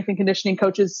to strength and conditioning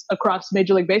coaches across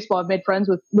Major League Baseball. I've made friends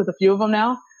with a few of them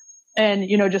now, and,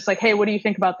 just like, hey, what do you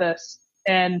think about this?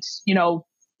 And,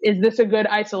 is this a good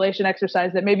isolation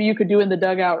exercise that maybe you could do in the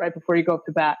dugout right before you go up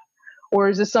to bat? Or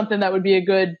is this something that would be a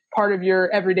good part of your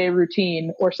everyday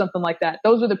routine, or something like that?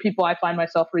 Those are the people I find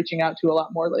myself reaching out to a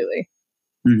lot more lately.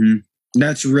 Mm-hmm.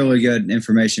 That's really good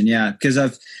information. Yeah. Because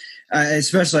I've,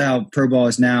 especially how pro ball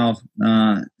is now,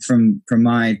 from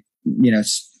my,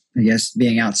 I guess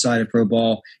being outside of pro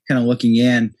ball, kind of looking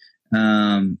in,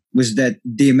 was that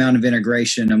the amount of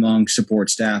integration among support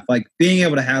staff, like being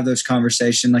able to have those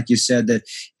conversations, like you said, that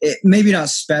it maybe not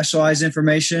specialized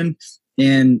information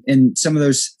in some of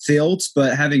those fields,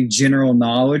 but having general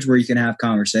knowledge where you can have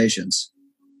conversations.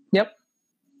 Yep.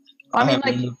 I have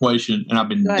one question, and I've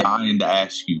been dying to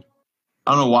ask you.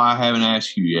 I don't know why I haven't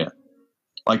asked you yet.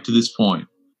 Like, to this point,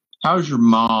 how's your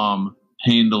mom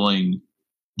handling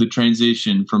the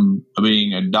transition from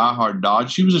being a diehard Dodger?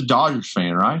 She was a Dodgers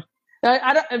fan, right?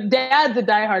 Dad's a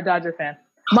diehard Dodger fan.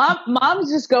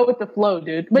 Moms just go with the flow,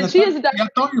 dude. But she is a Dodger. I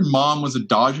thought your mom was a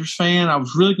Dodgers fan. I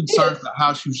was really concerned about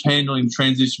how she was handling the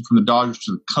transition from the Dodgers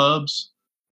to the Cubs.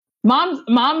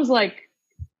 Mom's like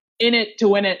in it to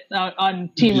win it on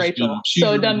Team Rachel,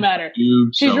 so it doesn't matter.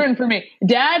 She's rooting for me.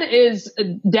 Dad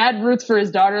roots for his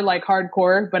daughter like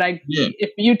hardcore. But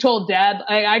if you told Dad,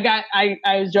 I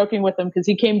was joking with him because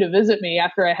he came to visit me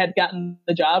after I had gotten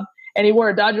the job, and he wore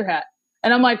a Dodger hat.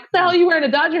 And I'm like, what the hell are you wearing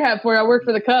a Dodger hat for? I work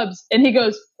for the Cubs. And he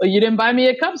goes, well, you didn't buy me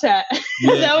a Cubs hat.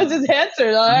 Yeah. That was his answer.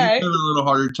 All right. He's had a little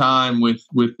harder time with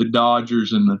the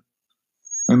Dodgers and the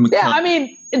Cubs. I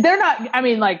mean, they're not,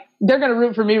 like, they're going to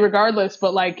root for me regardless.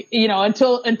 But like,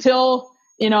 until, and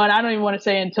I don't even want to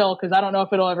say until, because I don't know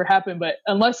if it'll ever happen. But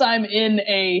unless I'm in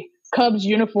a Cubs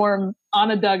uniform on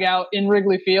a dugout in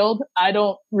Wrigley Field, I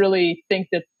don't really think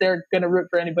that they're going to root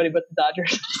for anybody but the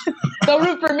Dodgers. They'll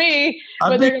root for me,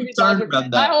 but they're going to be Dodgers. About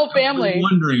that. My whole family. I'm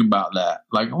wondering about that.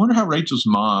 Like, I wonder how Rachel's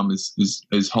mom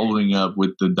is holding up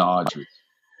with the Dodgers.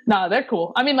 Nah, they're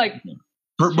cool. I mean, like,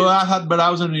 but I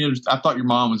was I thought your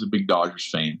mom was a big Dodgers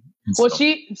fan. Well,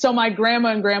 so my grandma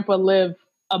and grandpa live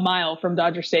a mile from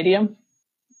Dodger Stadium.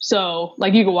 So,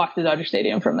 like, you can walk to Dodger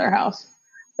Stadium from their house.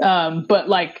 But,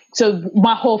 like, so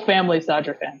my whole family's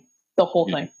Dodger fan. The whole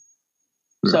thing.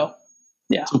 Sure. So,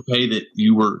 yeah. It's okay that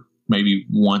you were maybe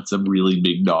once a really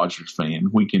big Dodgers fan.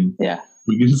 We can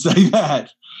say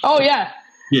that. Oh, yeah.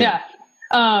 Yeah.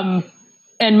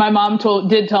 And my mom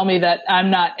did tell me that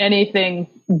I'm not anything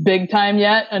big time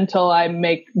yet until I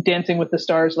make Dancing with the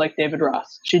Stars like David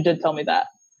Ross. She did tell me that.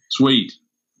 Sweet.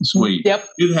 Yep.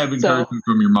 You'd have encouragement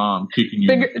from your mom kicking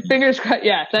you. Fingers crossed.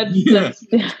 Yeah. That's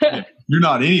You're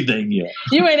not anything yet.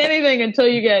 You ain't anything until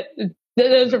you get.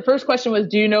 Her first question was,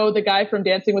 do you know the guy from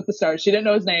Dancing with the Stars? She didn't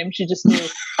know his name. She just knew,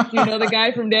 do you know the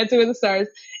guy from Dancing with the Stars?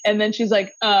 And then she's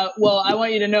like, well, I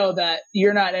want you to know that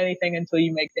you're not anything until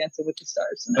you make Dancing with the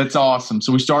Stars. That's awesome.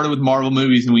 So we started with Marvel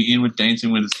movies and we end with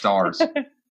Dancing with the Stars.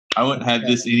 I wouldn't have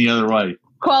this any other way.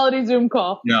 Quality Zoom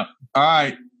call. Yeah. All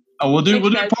right. We'll do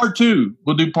part 2.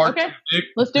 We'll do part 2. Nick.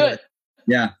 Let's do it.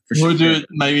 Yeah, for sure. We'll do it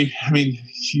maybe. I mean,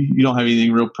 you don't have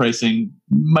anything real pressing.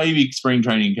 Maybe spring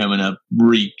training coming up,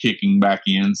 re-kicking back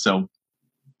in. So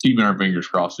keeping our fingers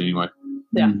crossed anyway.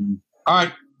 Yeah. All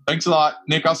right. Thanks a lot,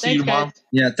 Nick. I'll see you tomorrow. Guys.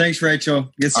 Yeah. Thanks,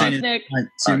 Rachel. Good seeing you. Nick. All right,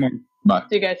 see you tomorrow. Bye.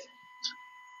 See you guys.